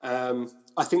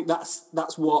 I think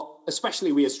that's what,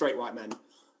 especially we as straight white men,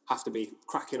 have to be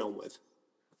cracking on with.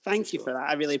 Thank you for that.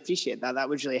 I really appreciate that. That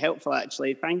was really helpful,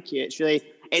 actually. Thank you.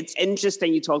 It's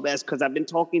interesting you talk about this, because I've been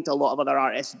talking to a lot of other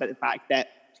artists about the fact that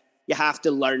you have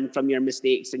to learn from your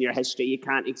mistakes and your history. You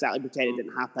can't exactly pretend it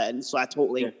didn't happen. So I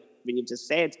totally, when you've just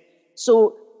said.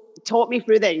 So talk me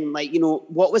through then, like,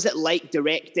 what was it like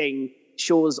directing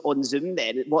shows on Zoom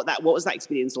then? What was that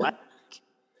experience like?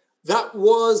 That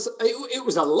was, it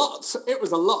was a lot. It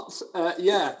was a lot.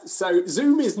 Yeah. So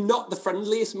Zoom is not the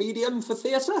friendliest medium for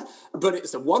theatre, but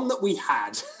it's the one that we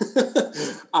had.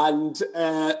 And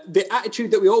the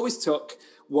attitude that we always took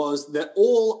was that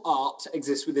all art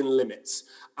exists within limits,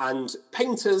 and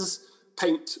painters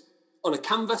paint on a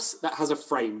canvas that has a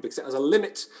frame because it has a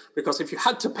limit, because if you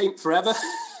had to paint forever,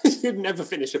 you'd never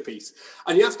finish a piece.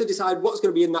 And you have to decide what's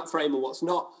going to be in that frame and what's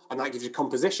not, and that gives you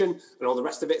composition and all the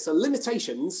rest of it. So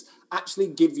limitations actually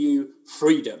give you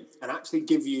freedom and actually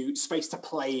give you space to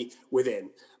play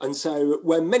within. And so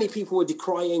when many people were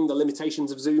decrying the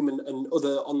limitations of Zoom and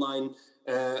other online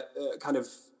kind of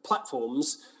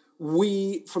platforms,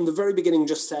 we, from the very beginning,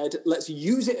 just said, let's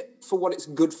use it for what it's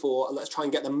good for, and let's try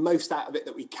and get the most out of it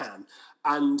that we can.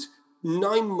 And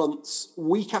 9 months,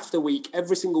 week after week,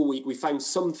 every single week, we found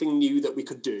something new that we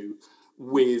could do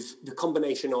with the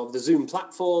combination of the Zoom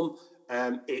platform,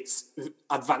 its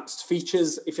advanced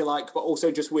features, if you like, but also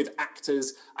just with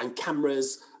actors and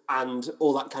cameras and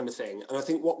all that kind of thing. And I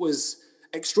think what was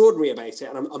extraordinary about it,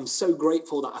 and I'm so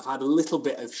grateful that I've had a little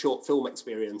bit of short film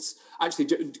experience, actually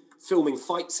filming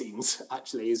fight scenes,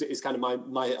 actually, is kind of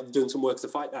my I've done some work as a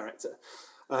fight director.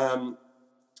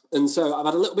 And so I've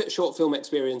had a little bit of short film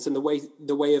experience, and the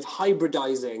way of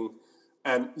hybridizing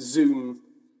Zoom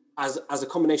as a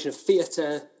combination of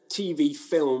theatre, TV,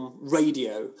 film,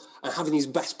 radio, and having these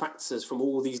best practices from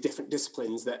all these different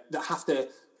disciplines that have to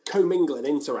commingle and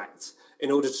interact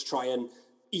in order to try and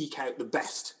eke out the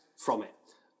best from it.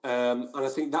 And I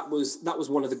think that was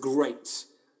one of the great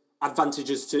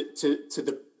advantages to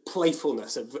the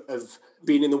playfulness of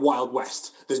being in the Wild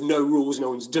West. There's no rules, no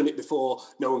one's done it before,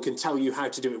 no one can tell you how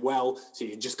to do it well, so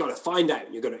you just got to find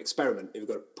out, you've got to experiment, you've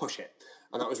got to push it,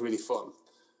 and that was really fun.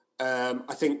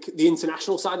 I think the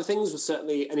international side of things was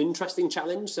certainly an interesting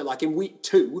challenge. So like in week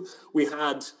 2, we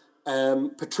had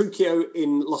Petruchio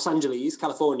in Los Angeles,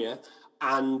 California,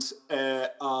 and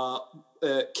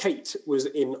Kate was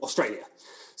in Australia.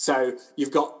 So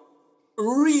you've got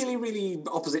really, really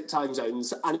opposite time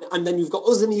zones, and then you've got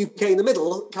us in the UK in the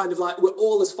middle, kind of like we're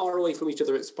all as far away from each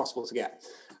other as possible to get.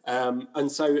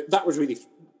 And so that was really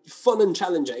fun and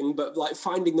challenging, but like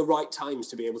finding the right times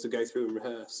to be able to go through and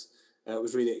rehearse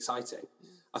was really exciting.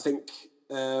 I think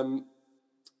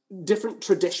different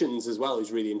traditions as well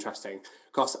is really interesting,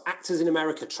 because actors in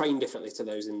America train differently to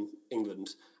those in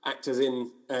England. Actors in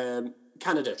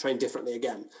Canada train differently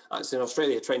again. Actors in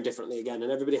Australia train differently again,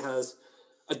 and everybody has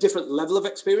a different level of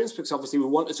experience, because obviously we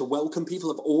wanted to welcome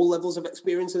people of all levels of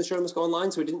experience in the show must go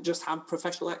online. So we didn't just have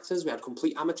professional actors, we had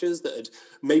complete amateurs that had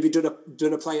maybe done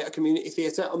a play at a community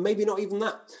theatre, or maybe not even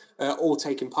that, all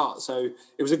taking part. So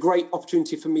it was a great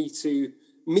opportunity for me to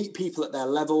meet people at their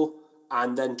level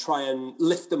and then try and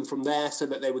lift them from there so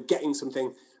that they were getting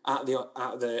something out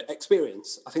of the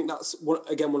experience. I think that's one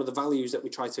of the values that we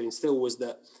tried to instill, was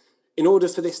that in order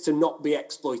for this to not be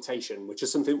exploitation, which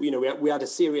is something, we had a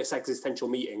serious existential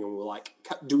meeting and we were like,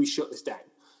 do we shut this down?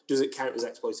 Does it count as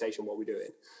exploitation, what we're doing?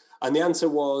 And the answer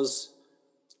was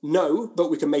no, but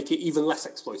we can make it even less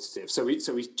exploitative. So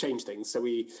we changed things. So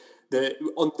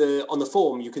on the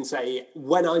form, you can say,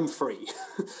 when I'm free,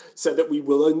 so that we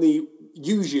will only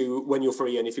use you when you're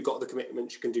free, and if you've got the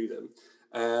commitments, you can do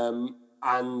them.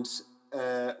 And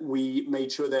we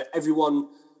made sure that everyone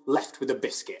left with a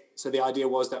biscuit. So the idea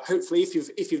was that hopefully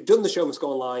if you've done the show must go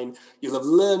online, you'll have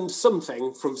learned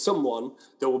something from someone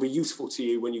that will be useful to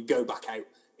you when you go back out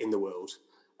in the world.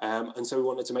 And so we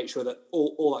wanted to make sure that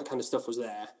all that kind of stuff was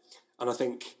there. And I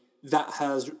think that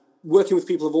has, working with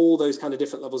people of all those kind of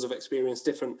different levels of experience,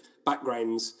 different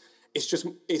backgrounds,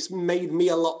 it's made me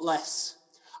a lot less,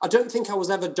 I don't think I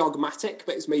was ever dogmatic,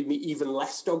 but it's made me even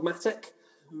less dogmatic.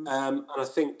 And I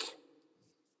think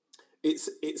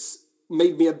it's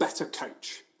made me a better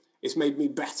coach It's made me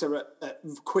better at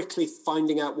quickly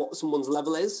finding out what someone's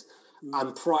level is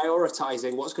and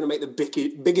prioritising what's going to make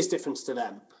the biggest difference to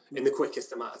them in the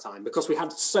quickest amount of time. Because we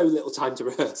had so little time to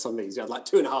rehearse on these. You had like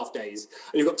 2.5 days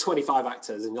and you've got 25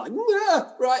 actors and you're like,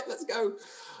 right, let's go.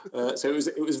 So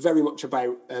it was very much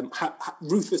about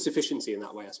ruthless efficiency in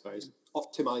that way, I suppose.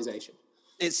 Optimisation.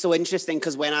 It's so interesting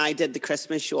because when I did the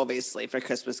Christmas show, obviously, for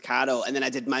Christmas Carol, and then I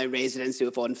did my residency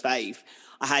with On Fife,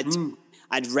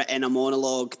 I'd written a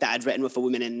monologue that I'd written with a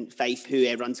woman in Fife who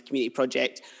runs a community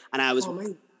project, and I was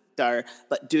there,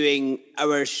 but doing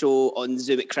our show on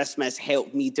Zoom at Christmas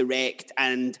helped me direct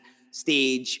and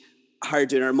stage her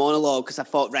doing her monologue, because I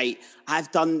thought, right,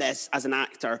 I've done this as an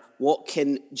actor. What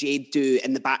can Jade do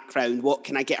in the background? What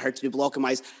can I get her to do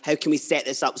blocking-wise? How can we set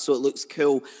this up so it looks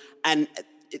cool? And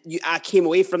I came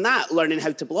away from that learning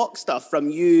how to block stuff from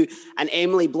you and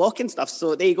Emily blocking stuff.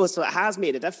 So there you go. So it has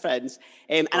made a difference.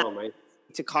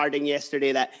 To carding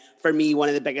yesterday that for me, one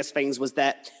of the biggest things was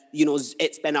that, you know,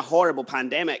 it's been a horrible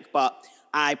pandemic, but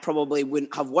I probably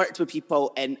wouldn't have worked with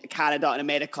people in Canada and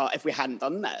America if we hadn't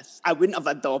done this. I wouldn't have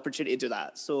had the opportunity to do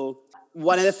that. So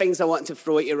one of the things I want to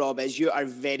throw at you, Rob, is you are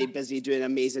very busy doing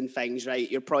amazing things, right?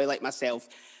 You're probably like myself.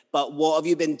 But what have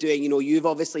you been doing? You know, you've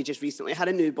obviously just recently had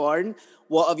a newborn.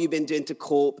 What have you been doing to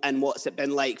cope, and what's it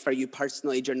been like for you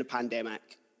personally during the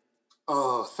pandemic?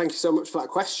 Oh, thank you so much for that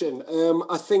question.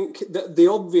 I think that the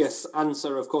obvious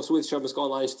answer, of course, with Show Must Go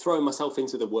Online is throwing myself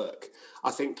into the work.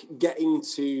 I think getting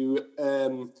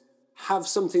to have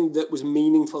something that was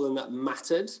meaningful and that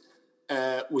mattered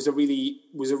was a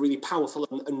really powerful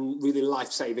and really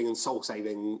life-saving and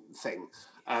soul-saving thing.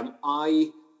 I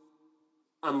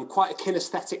am quite a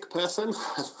kinesthetic person.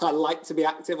 I like to be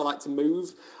active. I like to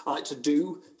move. I like to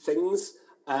do things,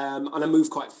 and I move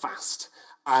quite fast.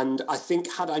 And I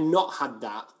think had I not had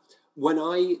that, when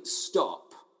I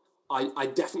stop, I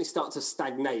definitely start to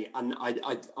stagnate, and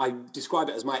I describe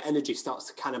it as my energy starts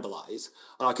to cannibalize,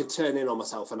 and I can turn in on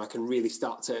myself, and I can really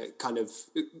start to kind of,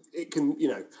 it can, you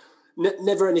know,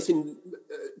 never anything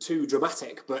too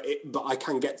dramatic, but I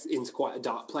can get into quite a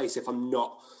dark place if I'm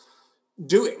not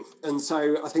doing. And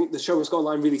so I think the Show Must Go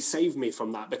Online really saved me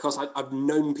from that, because I've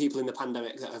known people in the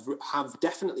pandemic that have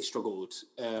definitely struggled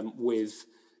with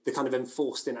the kind of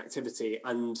enforced inactivity.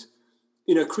 And,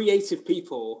 you know, creative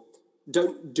people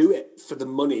don't do it for the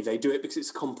money. They do it because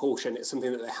it's compulsion. It's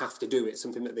something that they have to do. It's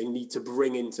something that they need to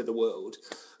bring into the world.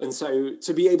 And so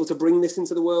to be able to bring this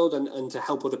into the world and to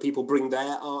help other people bring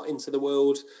their art into the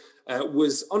world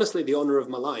was honestly the honor of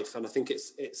my life. And I think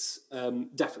it's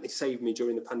definitely saved me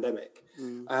during the pandemic.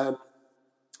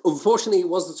 Unfortunately, it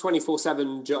was the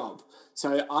 24/7 job.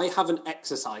 So I haven't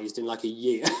exercised in like a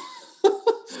year.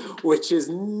 Which is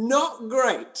not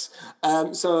great.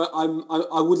 So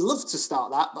I would love to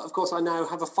start that, but of course I now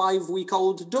have a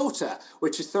 5-week-old daughter,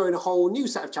 which is throwing a whole new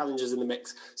set of challenges in the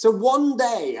mix. So one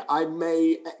day I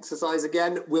may exercise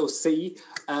again, we'll see.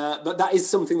 But that is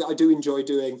something that I do enjoy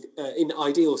doing in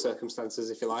ideal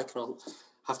circumstances, if you like. And I'll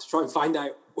have to try and find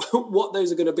out what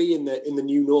those are going to be in the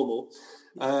new normal.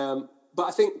 But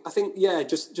I think yeah,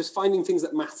 just finding things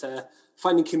that matter,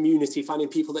 finding community, finding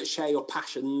people that share your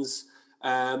passions.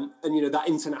 And, you know, that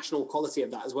international quality of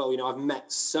that as well. You know, I've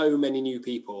met so many new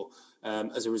people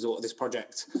as a result of this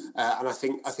project. And I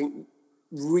think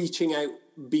reaching out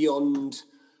beyond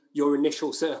your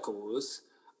initial circles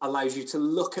allows you to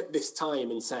look at this time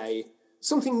and say,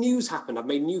 something new's happened. I've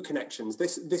made new connections.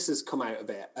 This has come out of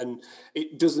it. And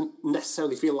it doesn't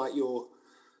necessarily feel like you're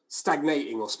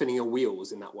stagnating or spinning your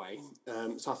wheels in that way.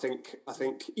 So I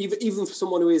think even for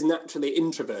someone who is naturally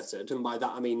introverted, and by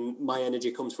that I mean my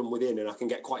energy comes from within and I can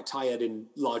get quite tired in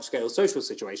large scale social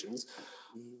situations,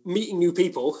 meeting new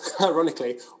people,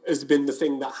 ironically, has been the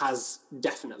thing that has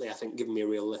definitely, I think, given me a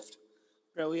real lift.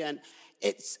 Brilliant.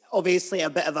 It's obviously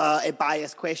a bit of a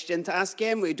biased question to ask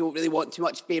him. We don't really want too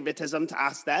much favouritism to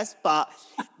ask this, but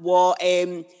what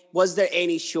was there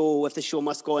any show with the Show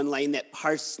Must Go Online that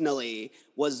personally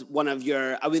was one of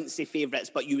your, I wouldn't say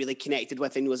favourites, but you really connected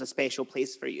with and was a special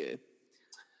place for you?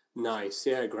 Nice.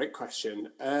 Yeah, great question.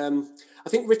 I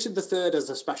think Richard III has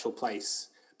a special place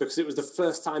because it was the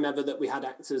first time ever that we had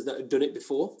actors that had done it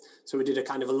before. So we did a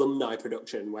kind of alumni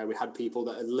production where we had people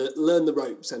that had learned the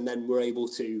ropes and then were able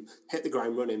to hit the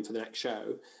ground running for the next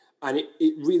show. And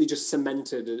it really just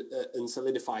cemented and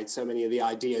solidified so many of the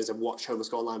ideas of what Show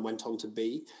Must Go Online went on to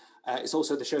be. It's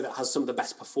also the show that has some of the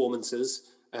best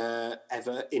performances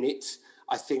ever in it.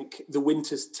 I think The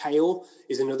Winter's Tale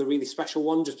is another really special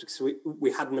one, just because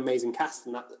we had an amazing cast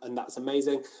and that's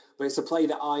amazing. But it's a play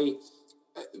that I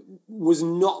was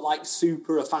not like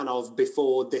super a fan of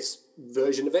before this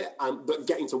version of it, but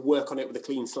getting to work on it with a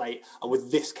clean slate and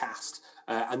with this cast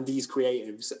and these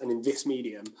creatives and in this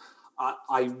medium,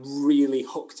 I really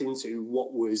hooked into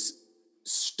what was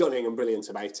stunning and brilliant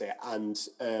about it. And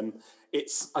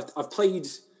I've played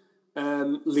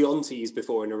Leontes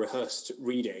before in a rehearsed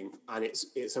reading, and it's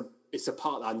a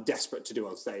part that I'm desperate to do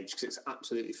on stage because it's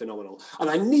absolutely phenomenal. And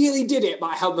I nearly did it, but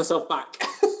I held myself back.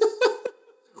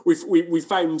 We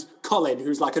found Colin,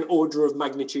 who's like an order of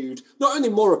magnitude, not only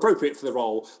more appropriate for the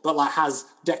role, but like has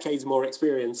decades more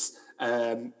experience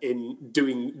in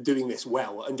doing this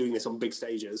well and doing this on big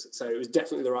stages. So it was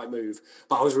definitely the right move,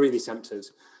 but I was really tempted.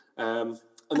 And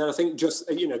then I think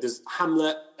there's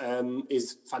Hamlet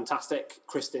is fantastic.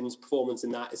 Kristen's performance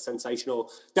in that is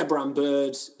sensational. Deborah Ann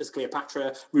Bird as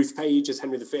Cleopatra, Ruth Page as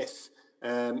Henry V,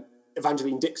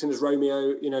 Evangeline Dixon as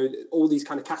Romeo, all these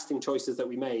kind of casting choices that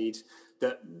we made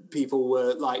that people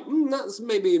were like, that's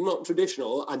maybe not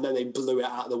traditional. And then they blew it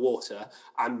out of the water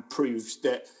and proved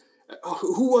that,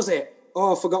 who was it?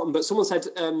 Oh, I've forgotten. But someone said,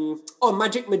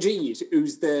 Magic Majid,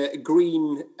 who's the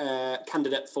Green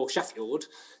candidate for Sheffield,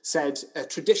 said,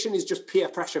 tradition is just peer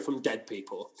pressure from dead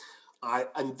people.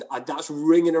 That's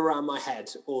ringing around my head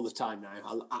all the time now.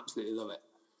 I absolutely love it.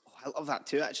 I love that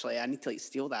too, actually. I need to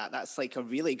steal that. That's like a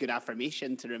really good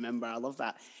affirmation to remember. I love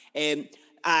that.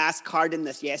 I asked Carden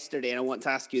this yesterday, and I want to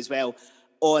ask you as well.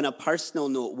 On a personal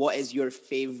note, what is your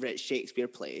favourite Shakespeare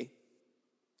play?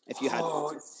 If you had,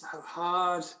 it's so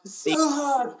hard. It's so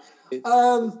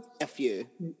hard. A few.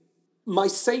 My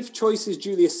safe choice is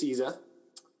Julius Caesar,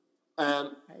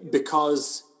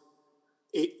 because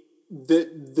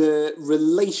the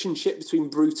relationship between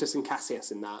Brutus and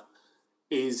Cassius in that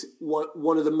is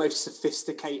one of the most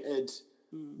sophisticated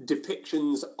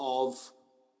depictions of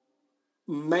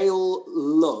male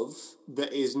love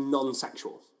that is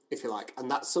non-sexual, if you like.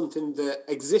 And that's something that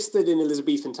existed in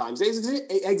Elizabethan times.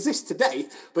 It exists today,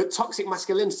 but toxic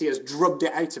masculinity has drubbed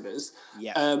it out of us.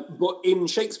 Yeah. But in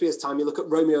Shakespeare's time, you look at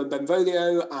Romeo and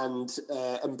Benvolio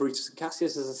and Brutus and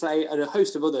Cassius, as I say, and a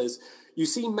host of others. You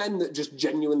see men that just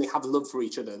genuinely have love for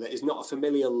each other, that is not a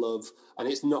familial love and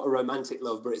it's not a romantic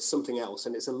love, but it's something else.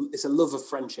 And it's a love of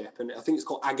friendship. And I think it's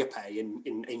called agape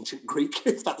in ancient Greek,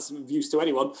 if that's of use to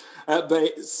anyone. But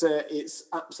it's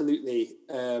absolutely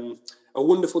a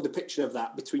wonderful depiction of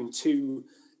that between two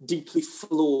deeply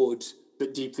flawed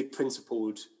but deeply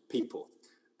principled people.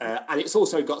 And it's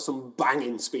also got some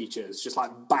banging speeches, just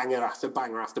like banger after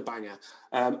banger after banger.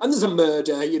 And there's a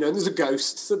murder, and there's a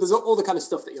ghost. So there's all the kind of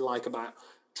stuff that you like about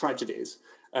tragedies.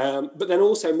 But then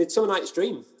also Midsummer Night's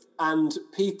Dream. And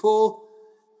people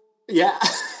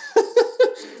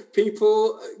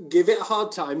people give it a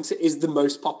hard time. It is the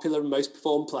most popular and most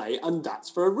performed play. And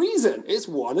that's for a reason. It's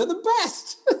one of the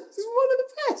best. It's one of the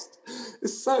best.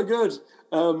 It's so good.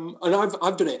 And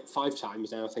I've done it 5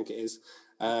 times now, I think it is.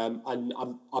 And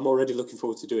I'm already looking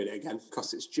forward to doing it again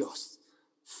because it's just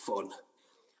fun.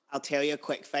 I'll tell you a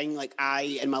quick thing. Like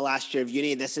in my last year of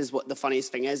uni, this is what the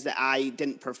funniest thing is, that I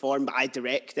didn't perform, but I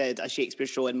directed a Shakespeare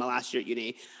show in my last year at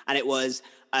uni, and it was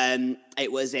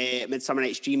a Midsummer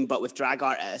Night's Dream, but with drag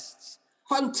artists.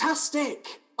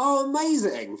 Fantastic! Oh,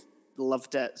 amazing!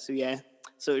 Loved it. So yeah.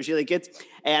 So it was really good,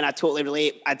 and I totally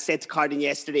relate. I'd said to Carden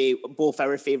yesterday, both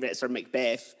our favourites are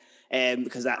Macbeth,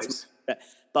 because that's. Nice.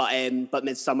 But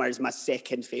Midsummer is my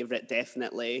second favourite,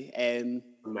 definitely.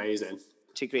 Amazing.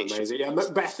 It's a great Amazing. show.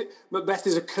 Yeah, Macbeth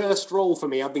is a cursed role for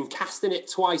me. I've been casting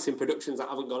it twice in productions that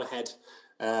haven't gone ahead.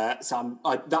 So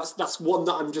that's one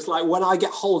that I'm just like, when I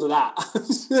get hold of that,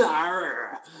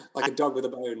 like a dog with a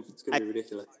bone. It's going to be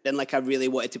ridiculous. Then I really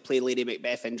wanted to play Lady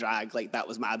Macbeth in drag. Like, that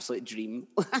was my absolute dream.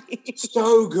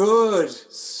 So good.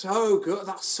 So good.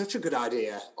 That's such a good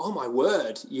idea. Oh, my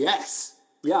word. Yes.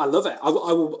 Yeah, I love it.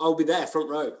 I'll be there, front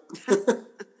row.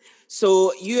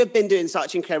 So you have been doing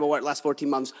such incredible work the last 14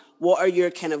 months. What are your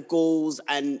kind of goals?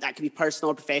 And that can be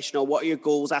personal or professional. What are your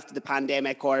goals after the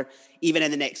pandemic, or even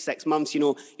in the next 6 months?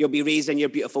 You'll be raising your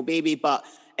beautiful baby, but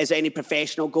is there any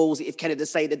professional goals that you've kind of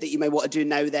decided that you might want to do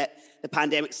now that the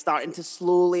pandemic's starting to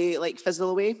slowly fizzle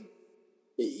away?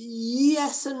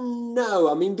 Yes and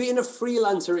no. I mean, being a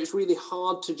freelancer, it's really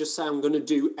hard to just say I'm going to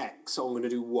do X or I'm going to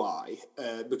do Y,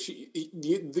 because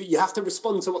you have to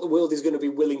respond to what the world is going to be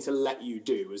willing to let you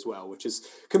do as well, which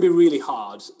can be really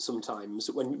hard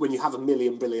sometimes when you have a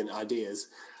million brilliant ideas.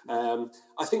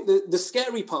 I think the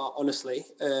scary part, honestly,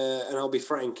 and I'll be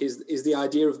frank, is the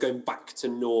idea of going back to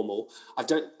normal.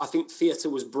 I think theatre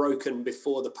was broken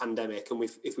before the pandemic, and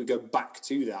if we go back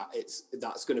to that,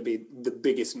 that's going to be the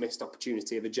biggest missed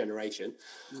opportunity of a generation.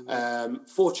 Mm-hmm.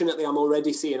 Fortunately, I'm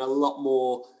already seeing a lot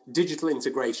more digital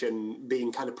integration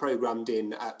being kind of programmed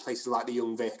in at places like the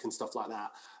Young Vic and stuff like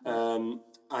that.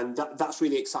 And that's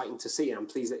really exciting to see, and I'm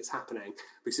pleased that it's happening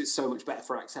because it's so much better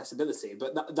for accessibility.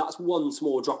 But that's one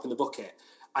small drop in the bucket.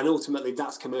 And ultimately,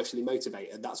 that's commercially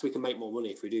motivated. That's we can make more money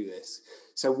if we do this.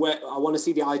 So I want to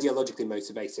see the ideologically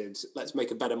motivated. Let's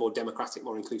make a better, more democratic,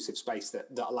 more inclusive space that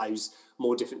allows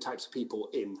more different types of people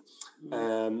in.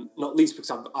 Not least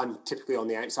because I'm typically on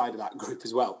the outside of that group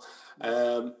as well.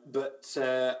 But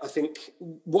I think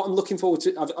what I'm looking forward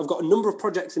to, I've got a number of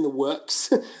projects in the works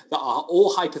that are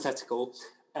all hypothetical.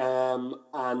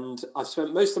 And I've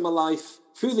spent most of my life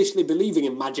foolishly believing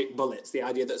in magic bullets, the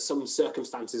idea that some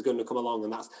circumstance is going to come along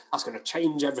and that's going to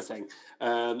change everything.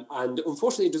 And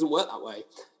unfortunately, it doesn't work that way,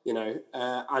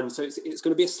 and so it's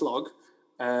going to be a slog,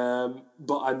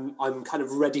 but I'm kind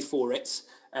of ready for it.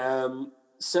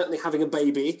 Certainly having a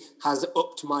baby has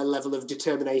upped my level of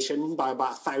determination by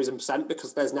about 1,000%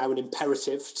 because there's now an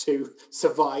imperative to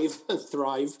survive and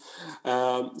thrive.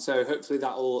 So hopefully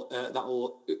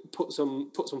that'll put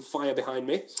some fire behind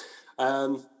me.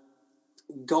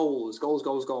 Goals.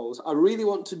 I really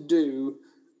want to do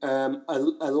a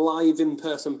live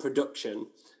in-person production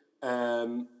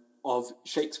of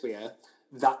Shakespeare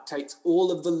that takes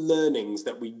all of the learnings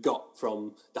that we got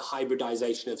from the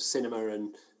hybridization of cinema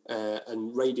and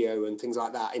radio and things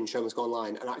like that in Show Must Go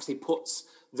Online, and actually puts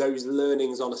those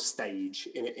learnings on a stage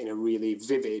in a really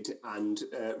vivid and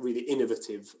really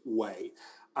innovative way.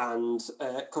 And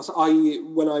because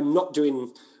when I'm not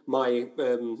doing my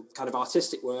kind of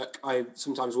artistic work, I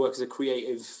sometimes work as a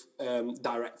creative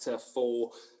director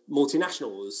for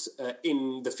multinationals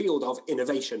in the field of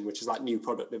innovation, which is like new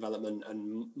product development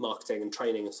and marketing and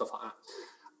training and stuff like that.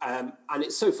 And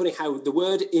it's so funny how the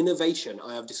word innovation,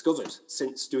 I have discovered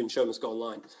since doing Show Must Go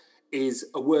Online, is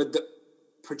a word that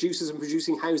producers and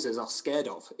producing houses are scared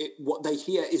of. What they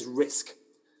hear is risk.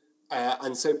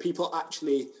 And so people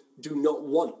actually do not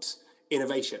want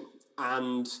innovation.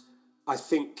 And I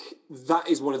think that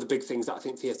is one of the big things that I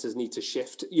think theatres need to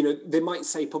shift. They might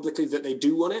say publicly that they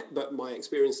do want it, but my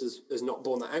experience has not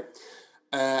borne that out.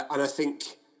 And I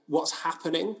think what's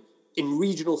happening in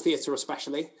regional theatre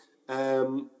especially,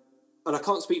 and I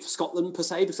can't speak for Scotland per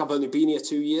se because I've only been here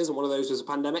 2 years and one of those was a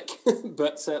pandemic,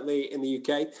 but certainly in the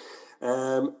UK,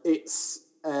 it's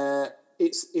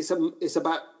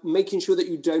about making sure that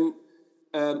you don't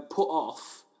put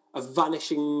off a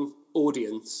vanishing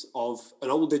audience of an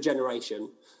older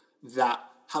generation that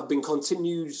have been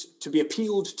continued to be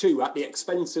appealed to at the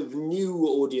expense of new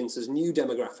audiences, new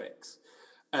demographics.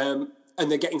 And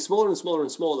they're getting smaller and smaller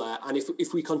and smaller. And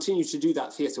if we continue to do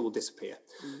that, theatre will disappear.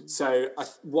 So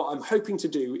what I'm hoping to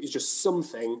do is just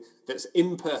something that's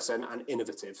in person and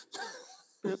innovative.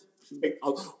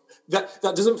 That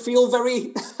doesn't feel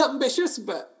very ambitious,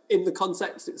 but in the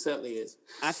context, it certainly is.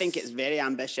 I think it's very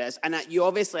ambitious. And you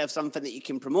obviously have something that you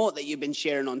can promote that you've been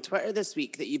sharing on Twitter this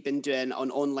week that you've been doing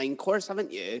an online course,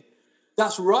 haven't you?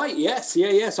 That's right, yes.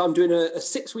 Yeah. So I'm doing a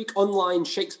 6-week online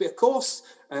Shakespeare course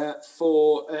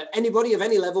for anybody of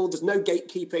any level. There's no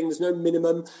gatekeeping, there's no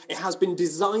minimum. It has been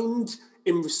designed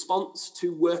in response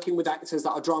to working with actors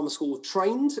that are drama school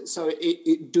trained. So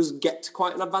it does get to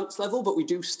quite an advanced level, but we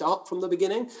do start from the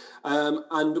beginning.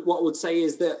 And what I would say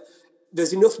is that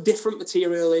there's enough different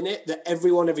material in it that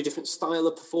every different style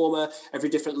of performer, every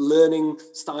different learning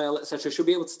style, etc., should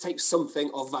be able to take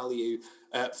something of value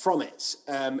from it.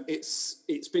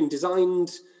 It's been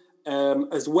designed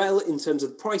as well in terms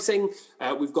of pricing.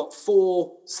 We've got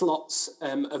 4 slots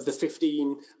of the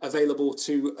 15 available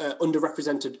to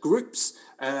underrepresented groups,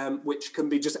 which can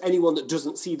be just anyone that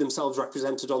doesn't see themselves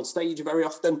represented on stage very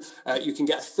often. You can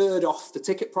get a third off the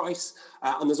ticket price.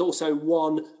 And there's also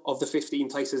one of the 15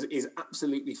 places is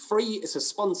absolutely free. It's a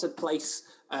sponsored place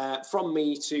from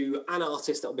me to an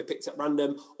artist that will be picked at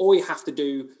random. All you have to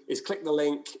do is click the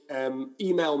link,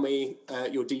 email me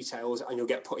your details, and you'll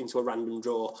get put into a random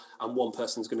draw, and one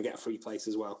person's going to get a free place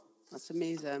as well. That's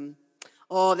amazing.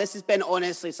 Oh, this has been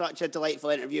honestly such a delightful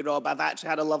interview, Rob. I've actually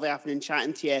had a lovely afternoon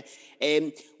chatting to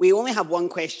you. We only have one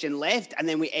question left, and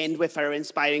then we end with our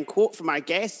inspiring quote from our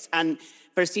guests. And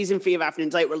for season 3 of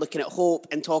Afternoon Delight, we're looking at hope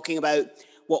and talking about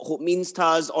what hope means to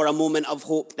us, or a moment of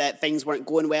hope that things weren't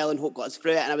going well and hope got us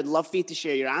through it. And I would love for you to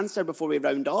share your answer before we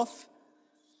round off.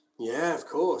 Yeah, of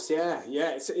course. Yeah.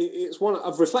 It's one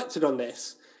I've reflected on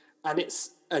this, and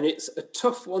it's a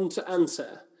tough one to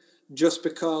answer, just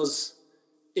because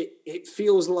it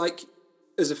feels like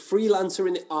as a freelancer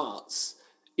in the arts,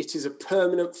 it is a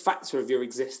permanent factor of your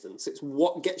existence. It's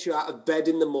what gets you out of bed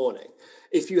in the morning.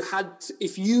 If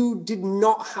you did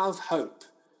not have hope,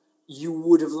 you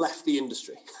would have left the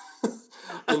industry.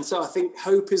 And so I think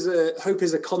hope is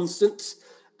a constant.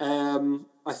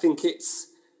 I think it's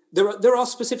There are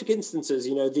specific instances,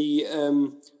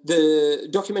 the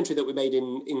documentary that we made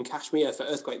in Kashmir for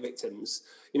earthquake victims,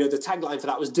 the tagline for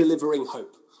that was delivering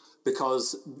hope,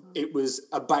 because it was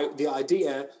about the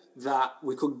idea that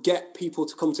we could get people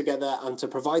to come together and to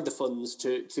provide the funds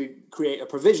to create a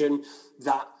provision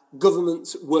that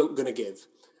governments weren't going to give.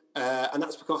 And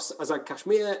that's because Azad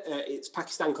Kashmir, it's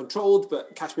Pakistan controlled,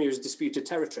 but Kashmir is disputed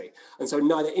territory. And so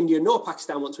neither India nor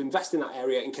Pakistan want to invest in that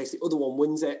area in case the other one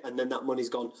wins it, and then that money's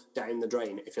gone down the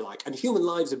drain, if you like. And human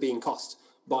lives are being cost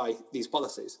by these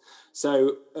policies.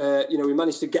 So, we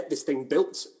managed to get this thing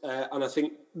built, and I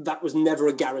think that was never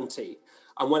a guarantee.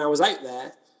 And when I was out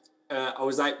there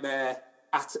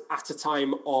at a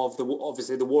time of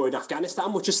obviously the war in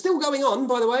Afghanistan, which is still going on,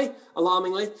 by the way,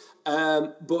 alarmingly.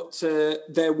 But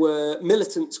there were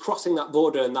militants crossing that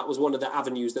border, and that was one of the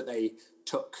avenues that they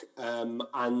took.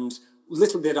 And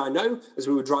little did I know, as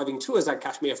we were driving to Azad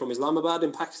Kashmir from Islamabad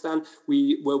in Pakistan,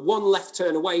 we were one left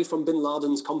turn away from bin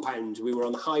Laden's compound. We were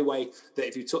on the highway that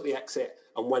if you took the exit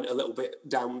and went a little bit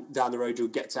down the road,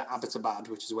 you'd get to Abbottabad,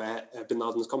 which is where bin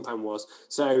Laden's compound was.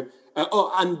 So,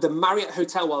 and the Marriott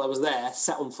Hotel while I was there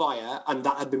set on fire, and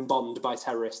that had been bombed by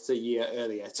terrorists a year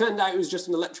earlier. It turned out it was just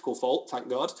an electrical fault, thank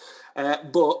God.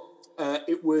 But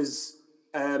it was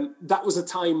that was a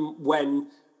time when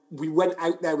we went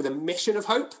out there with a mission of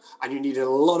hope, and you needed a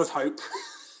lot of hope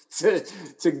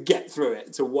to get through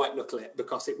it, to white knuckle it,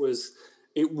 because it was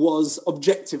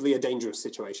objectively a dangerous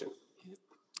situation.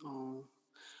 Oh.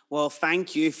 Well,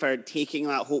 thank you for taking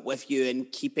that hope with you and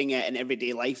keeping it in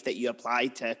everyday life that you apply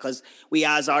to, because we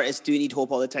as artists do need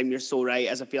hope all the time. You're so right.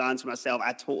 As a freelancer myself,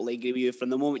 I totally agree with you. From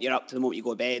the moment you're up to the moment you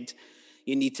go to bed,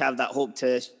 you need to have that hope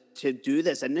to do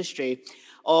this industry.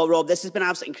 Oh, Rob, this has been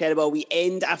absolutely incredible. We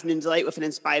end Afternoon Delight with an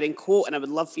inspiring quote, and I would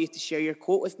love for you to share your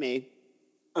quote with me.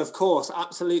 Of course,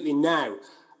 absolutely. Now,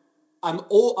 I'd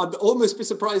almost be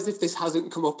surprised if this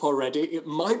hasn't come up already. It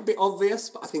might be obvious,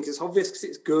 but I think it's obvious because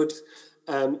it's good.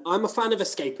 I'm a fan of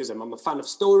escapism. I'm a fan of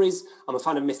stories. I'm a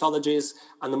fan of mythologies.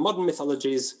 And the modern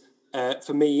mythologies,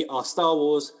 for me, are Star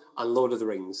Wars and Lord of the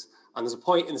Rings. And there's a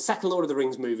point in the second Lord of the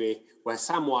Rings movie where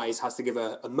Samwise has to give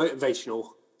a motivational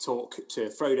talk to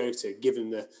Frodo to give him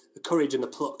the courage and the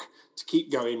pluck to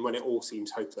keep going when it all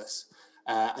seems hopeless.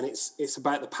 And it's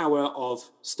about the power of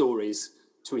stories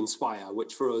to inspire,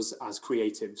 which for us as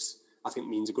creatives, I think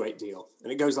means a great deal.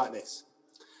 And it goes like this.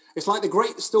 It's like the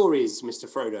great stories,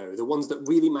 Mr. Frodo, the ones that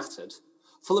really mattered.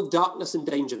 Full of darkness and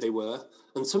danger they were,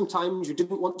 and sometimes you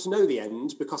didn't want to know the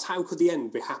end, because how could the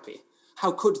end be happy?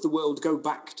 How could the world go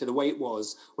back to the way it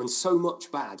was when so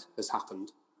much bad has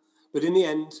happened? But in the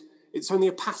end, it's only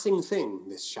a passing thing,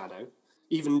 this shadow.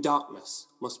 Even darkness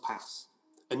must pass.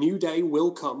 A new day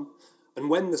will come, and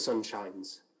when the sun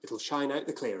shines, it'll shine out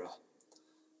the clearer.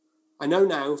 I know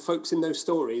now folks in those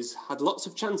stories had lots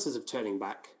of chances of turning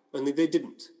back, only they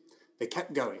didn't. They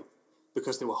kept going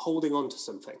because they were holding on to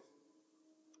something.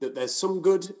 That there's some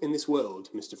good in this world,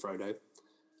 Mr. Frodo,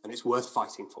 and it's worth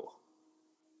fighting for.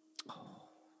 Oh,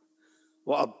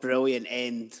 what a brilliant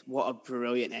end. What a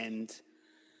brilliant end.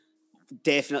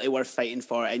 Definitely worth fighting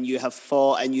for, and you have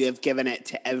fought and you have given it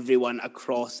to everyone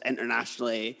across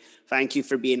internationally. Thank you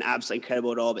for being absolutely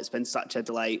incredible, Rob. It's been such a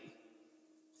delight.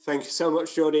 Thank you so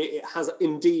much, Jordy. It has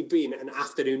indeed been an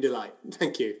afternoon delight.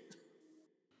 Thank you.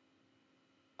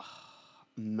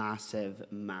 Massive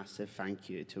thank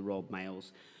you to Rob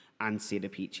Myles and Sarah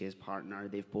Peachy, his partner.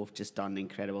 They've both just done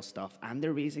incredible stuff, and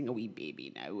they're raising a wee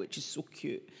baby now, which is so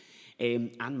cute.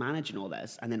 And managing all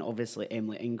this, and then obviously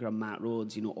Emily Ingram, Matt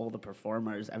Rhodes, all the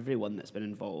performers, everyone that's been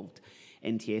involved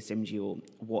in TSMGO.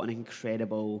 What an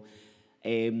incredible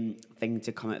thing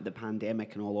to come out of the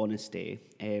pandemic, in all honesty.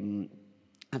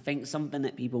 I think something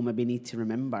that people maybe need to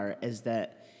remember is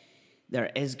that there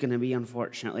is going to be,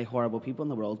 unfortunately, horrible people in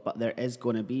the world, but there is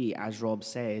going to be, as Rob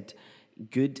said,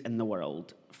 good in the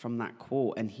world from that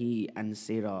quote. And he and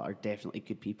Sarah are definitely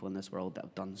good people in this world that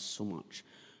have done so much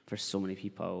for so many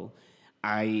people.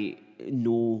 I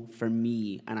know for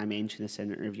me, and I mentioned this in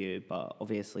an interview, but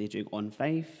obviously doing On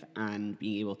Fife and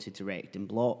being able to direct and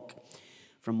block,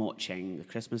 from watching the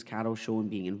Christmas Carol show and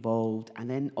being involved, and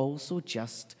then also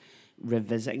just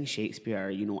revisiting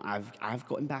Shakespeare. I've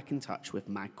gotten back in touch with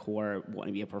my core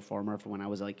wanting to be a performer from when I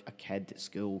was like a kid at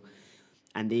school,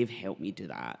 and they've helped me do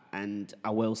that. And I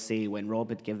will say, when Rob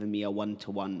had given me a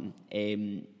one-to-one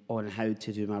on how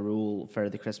to do my role for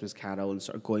the Christmas Carol and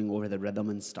sort of going over the rhythm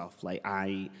and stuff, like,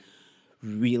 I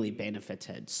really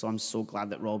benefited. So I'm so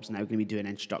glad that Rob's now going to be doing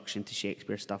introduction to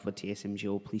Shakespeare stuff with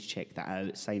TSMGO. Please check that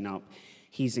out, sign up.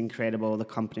 He's incredible, the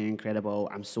company incredible.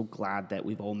 I'm so glad that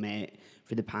we've all met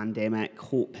through the pandemic.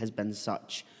 Hope has been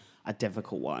such a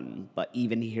difficult one. But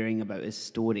even hearing about his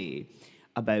story,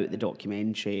 about the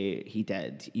documentary he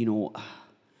did, you know,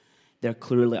 there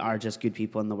clearly are just good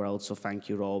people in the world. So thank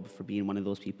you, Rob, for being one of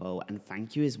those people. And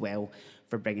thank you as well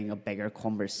for bringing a bigger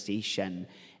conversation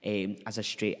as a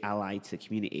straight ally to the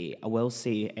community. I will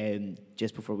say,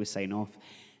 just before we sign off,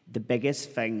 the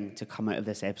biggest thing to come out of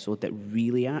this episode that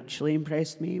really actually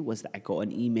impressed me was that I got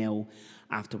an email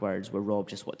afterwards where Rob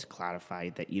just wanted to clarify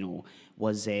that, you know,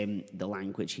 was the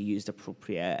language he used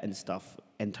appropriate and stuff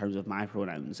in terms of my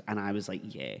pronouns. And I was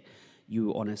like, yeah,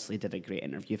 you honestly did a great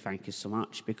interview. Thank you so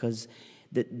much. Because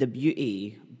the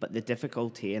beauty, but the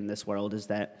difficulty in this world is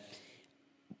that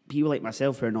people like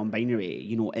myself who are non-binary,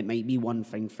 you know, it might be one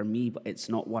thing for me, but it's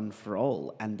not one for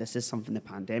all. And this is something the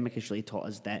pandemic has really taught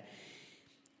us, that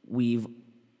we've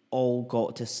all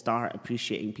got to start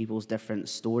appreciating people's different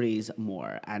stories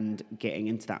more and getting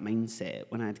into that mindset.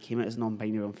 When I came out as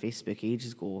non-binary on Facebook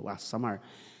ages ago, last summer,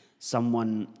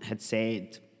 someone had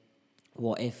said,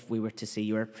 what if we were to say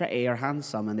you were pretty or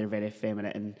handsome, and they're very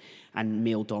feminine and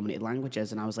male-dominated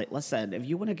languages? And I was like, listen, if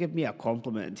you want to give me a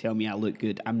compliment and tell me I look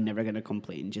good, I'm never going to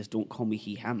complain. Just don't call me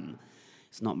he, him.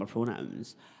 It's not my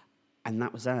pronouns. And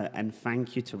that was it. And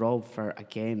thank you to Rob for,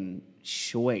 again,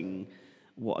 showing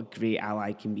what a great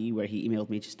ally can be, where he emailed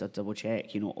me just to double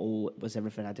check, you know, oh, was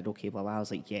everything I did okay, blah, blah. I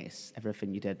was like, yes,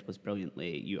 everything you did was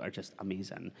brilliantly. You are just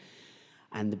amazing.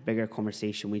 And the bigger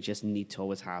conversation we just need to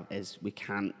always have is we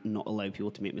can't not allow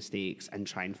people to make mistakes and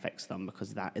try and fix them,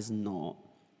 because that is not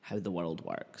how the world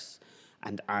works.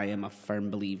 And I am a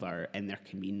firm believer in there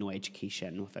can be no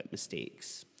education without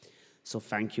mistakes. So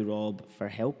thank you, Rob, for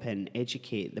helping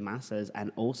educate the masses,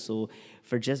 and also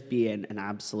for just being an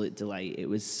absolute delight. It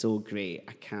was so great.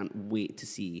 I can't wait to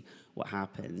see what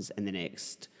happens in the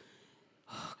next,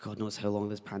 God knows how long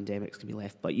this pandemic's going to be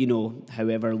left, but you know,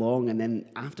 however long, and then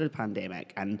after the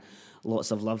pandemic. And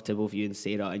lots of love to both you and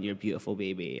Sarah and your beautiful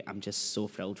baby. I'm just so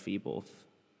thrilled for you both.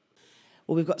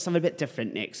 Well, we've got something a bit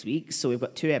different next week. So we've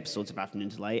got 2 episodes of Afternoon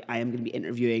Delight. I am going to be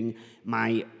interviewing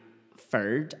my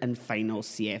third and final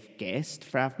CF guest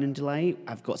for Afternoon Delight.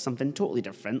 I've got something totally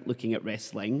different, looking at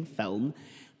wrestling, film,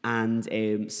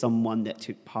 and someone that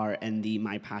took part in the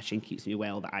My Passion Keeps Me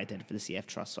Well that I did for the CF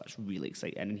Trust, so that's really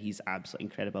exciting, and he's absolutely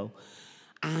incredible.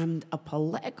 And a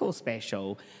political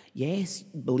special, yes,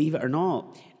 believe it or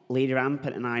not, Lady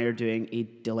Rampant and I are doing a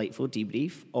delightful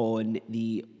debrief on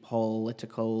the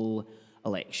political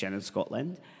election in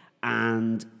Scotland,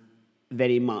 and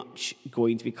very much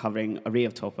going to be covering an array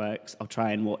of topics. I'll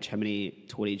try and watch how many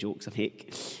Tory jokes I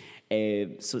make.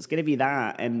 So it's going to be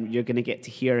that, and you're going to get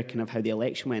to hear kind of how the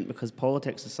election went, because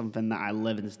politics is something that I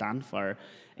live and stand for.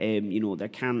 You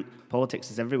know,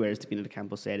 politics is everywhere, as Davina de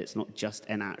Campo said. It's not just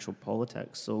in actual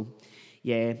politics. So,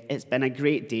 yeah, it's been a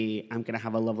great day. I'm going to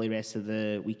have a lovely rest of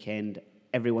the weekend.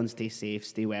 Everyone stay safe,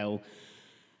 stay well,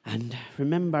 and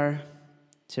remember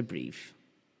to breathe.